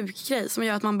sjuk grej som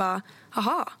gör att man bara,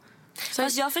 aha. Så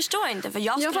alltså jag förstår inte, för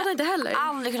jag fattar inte heller.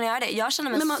 Aldrig kunna göra det. Jag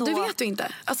känner mig så... Du vet du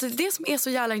inte. Alltså det som är så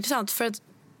jävla intressant, för att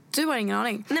du har ingen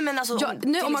aning. Nej men alltså,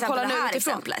 nu, om man kollar det här nu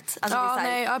utifrån. Exemplet.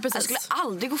 Alltså, precis. Jag skulle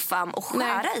aldrig gå fram och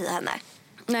skära i henne.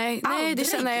 Nej,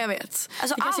 jag vet.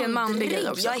 Alltså, det kanske är en manlig grej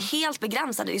också. Jag är helt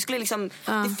begränsad. Det skulle liksom,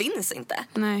 det finns inte.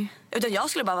 Nej. Utan jag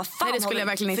skulle bara, vad fan. Nej, det skulle jag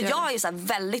verkligen inte för göra. jag är så här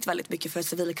väldigt, väldigt mycket för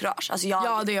civilkurage. Alltså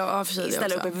jag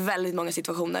ställer upp i väldigt många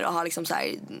situationer och har liksom så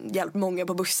här hjälpt många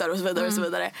på bussar och så vidare och så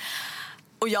vidare.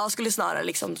 Och jag skulle snarare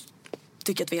liksom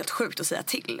tycka att det är helt sjukt att säga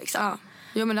till liksom. Ja.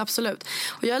 Jo men absolut.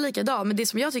 Och jag är likadan. Men det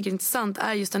som jag tycker är intressant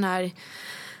är just den här,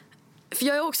 för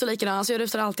jag är också likadan. Alltså jag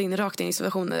rustar alltid in rakt in i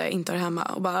situationer där jag inte är hemma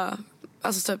och bara,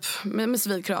 alltså typ med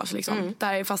civilkurage liksom.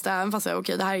 Där fast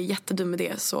okej, det här är en jättedum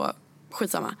idé, så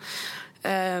skitsamma.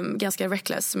 Ganska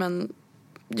reckless, men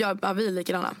vi är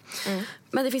likadana.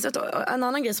 Men det finns en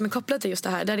annan grej som är kopplad till just det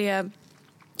här, där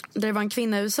det var en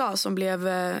kvinna i USA som blev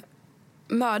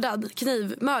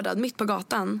knivmördad mitt på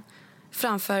gatan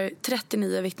framför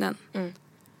 39 vittnen.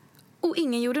 Och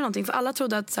ingen gjorde någonting, för alla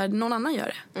trodde att så här, någon annan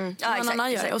gör det. Någon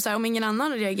annan gör det. Och så här, om ingen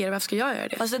annan reagerar, varför ska jag göra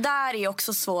det? Alltså det där är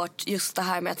också svårt, just det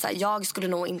här med att så här, jag skulle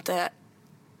nog inte,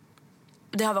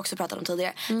 det har vi också pratat om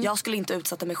tidigare, jag skulle inte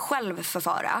utsätta mig själv för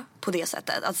fara på det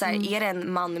sättet. Att så här, är det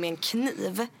en man med en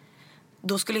kniv,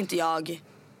 då skulle inte jag...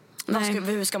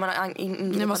 hur ska man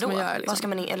ingripa vad ska då? man göra, liksom? Vad ska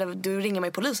man eller du ringer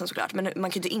mig polisen såklart, men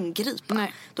man kan ju inte ingripa.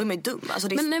 Nej. Då är man ju dum. Alltså,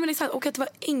 det är... men exakt, och att det var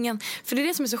ingen, för det är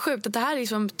det som är så sjukt, att det här är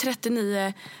liksom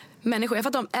 39 människor. Jag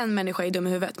fattar om en människa är dum i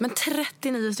huvudet, men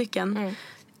 39 stycken.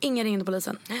 Ingen ringde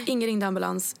polisen, ingen ringde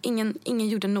ambulans, ingen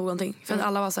gjorde någonting, för att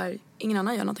alla var så här, ingen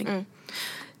annan gör någonting.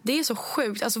 Det är så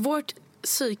sjukt, alltså vårt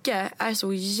psyke är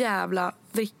så jävla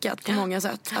vrickat på många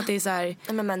sätt, att det är så här... Nej,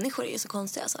 men människor är så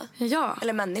konstiga alltså. Ja.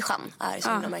 Eller människan är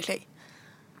så himla märklig.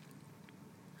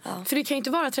 Ja. För det kan ju inte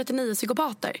vara 39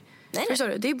 psykopater. Nej. Förstår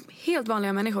du? Det är helt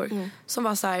vanliga människor som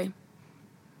var så här,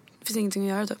 det finns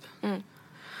ingenting att göra typ.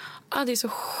 Ja, det är så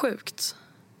sjukt.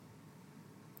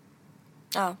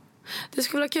 Ja. Det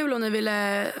skulle vara kul om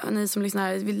ni som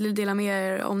lyssnar vill dela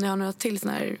med er om ni har några till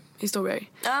såna här historier.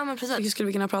 Ja, men precis. Så skulle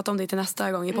vi kunna prata om det till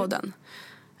nästa gång i podden.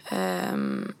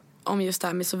 Om just det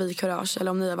här med civilkurage,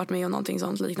 eller om ni har varit med om någonting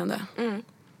sånt liknande.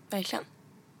 Verkligen.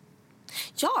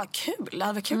 Ja, kul. Det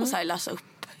hade varit kul att så här läsa upp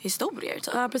historier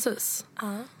typ. Ja, precis.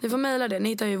 Ni får mejla det. Ni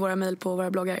hittar ju våra mejl på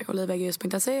våra bloggar,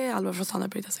 olivegus.se,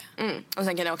 alvafrostandard.se. Och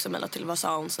sen kan ni också mejla till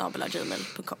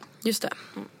vasaon@gmail.com. Just det.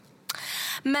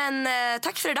 Men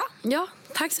tack för idag. Ja,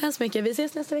 tack så hemskt mycket. Vi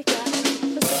ses nästa vecka.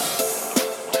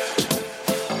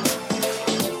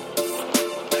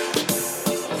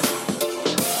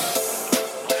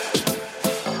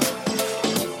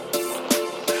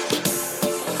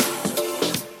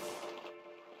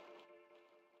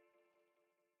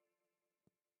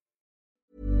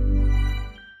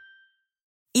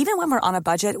 Even when we're on a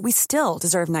budget, we still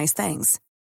deserve nice things.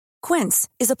 Quince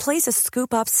is a place to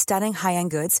scoop up stunning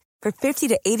high-end goods for 50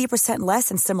 to 80% less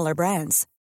than similar brands.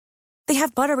 They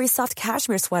have buttery soft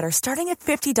cashmere sweaters starting at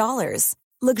 $50,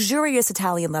 luxurious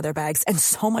Italian leather bags, and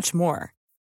so much more.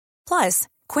 Plus,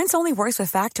 Quince only works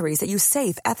with factories that use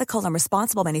safe, ethical, and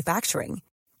responsible manufacturing.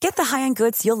 Get the high-end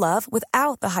goods you'll love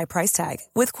without the high price tag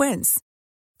with Quince.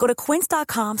 Go to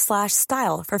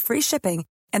quince.com/style for free shipping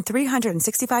and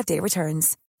 365-day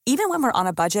returns. Even when we're on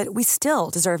a budget, we still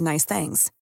deserve nice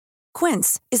things.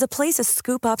 Quince is a place to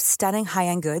scoop up stunning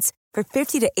high-end goods for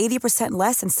 50 to 80%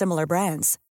 less than similar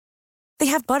brands. They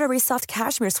have buttery soft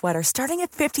cashmere sweaters starting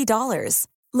at $50,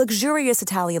 luxurious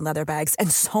Italian leather bags,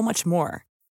 and so much more.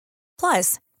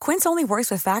 Plus, Quince only works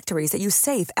with factories that use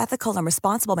safe, ethical, and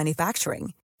responsible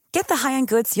manufacturing. Get the high-end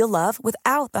goods you'll love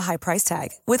without the high price tag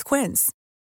with Quince.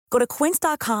 Go to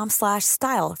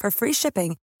quince.com/style for free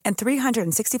shipping and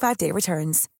 365-day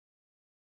returns.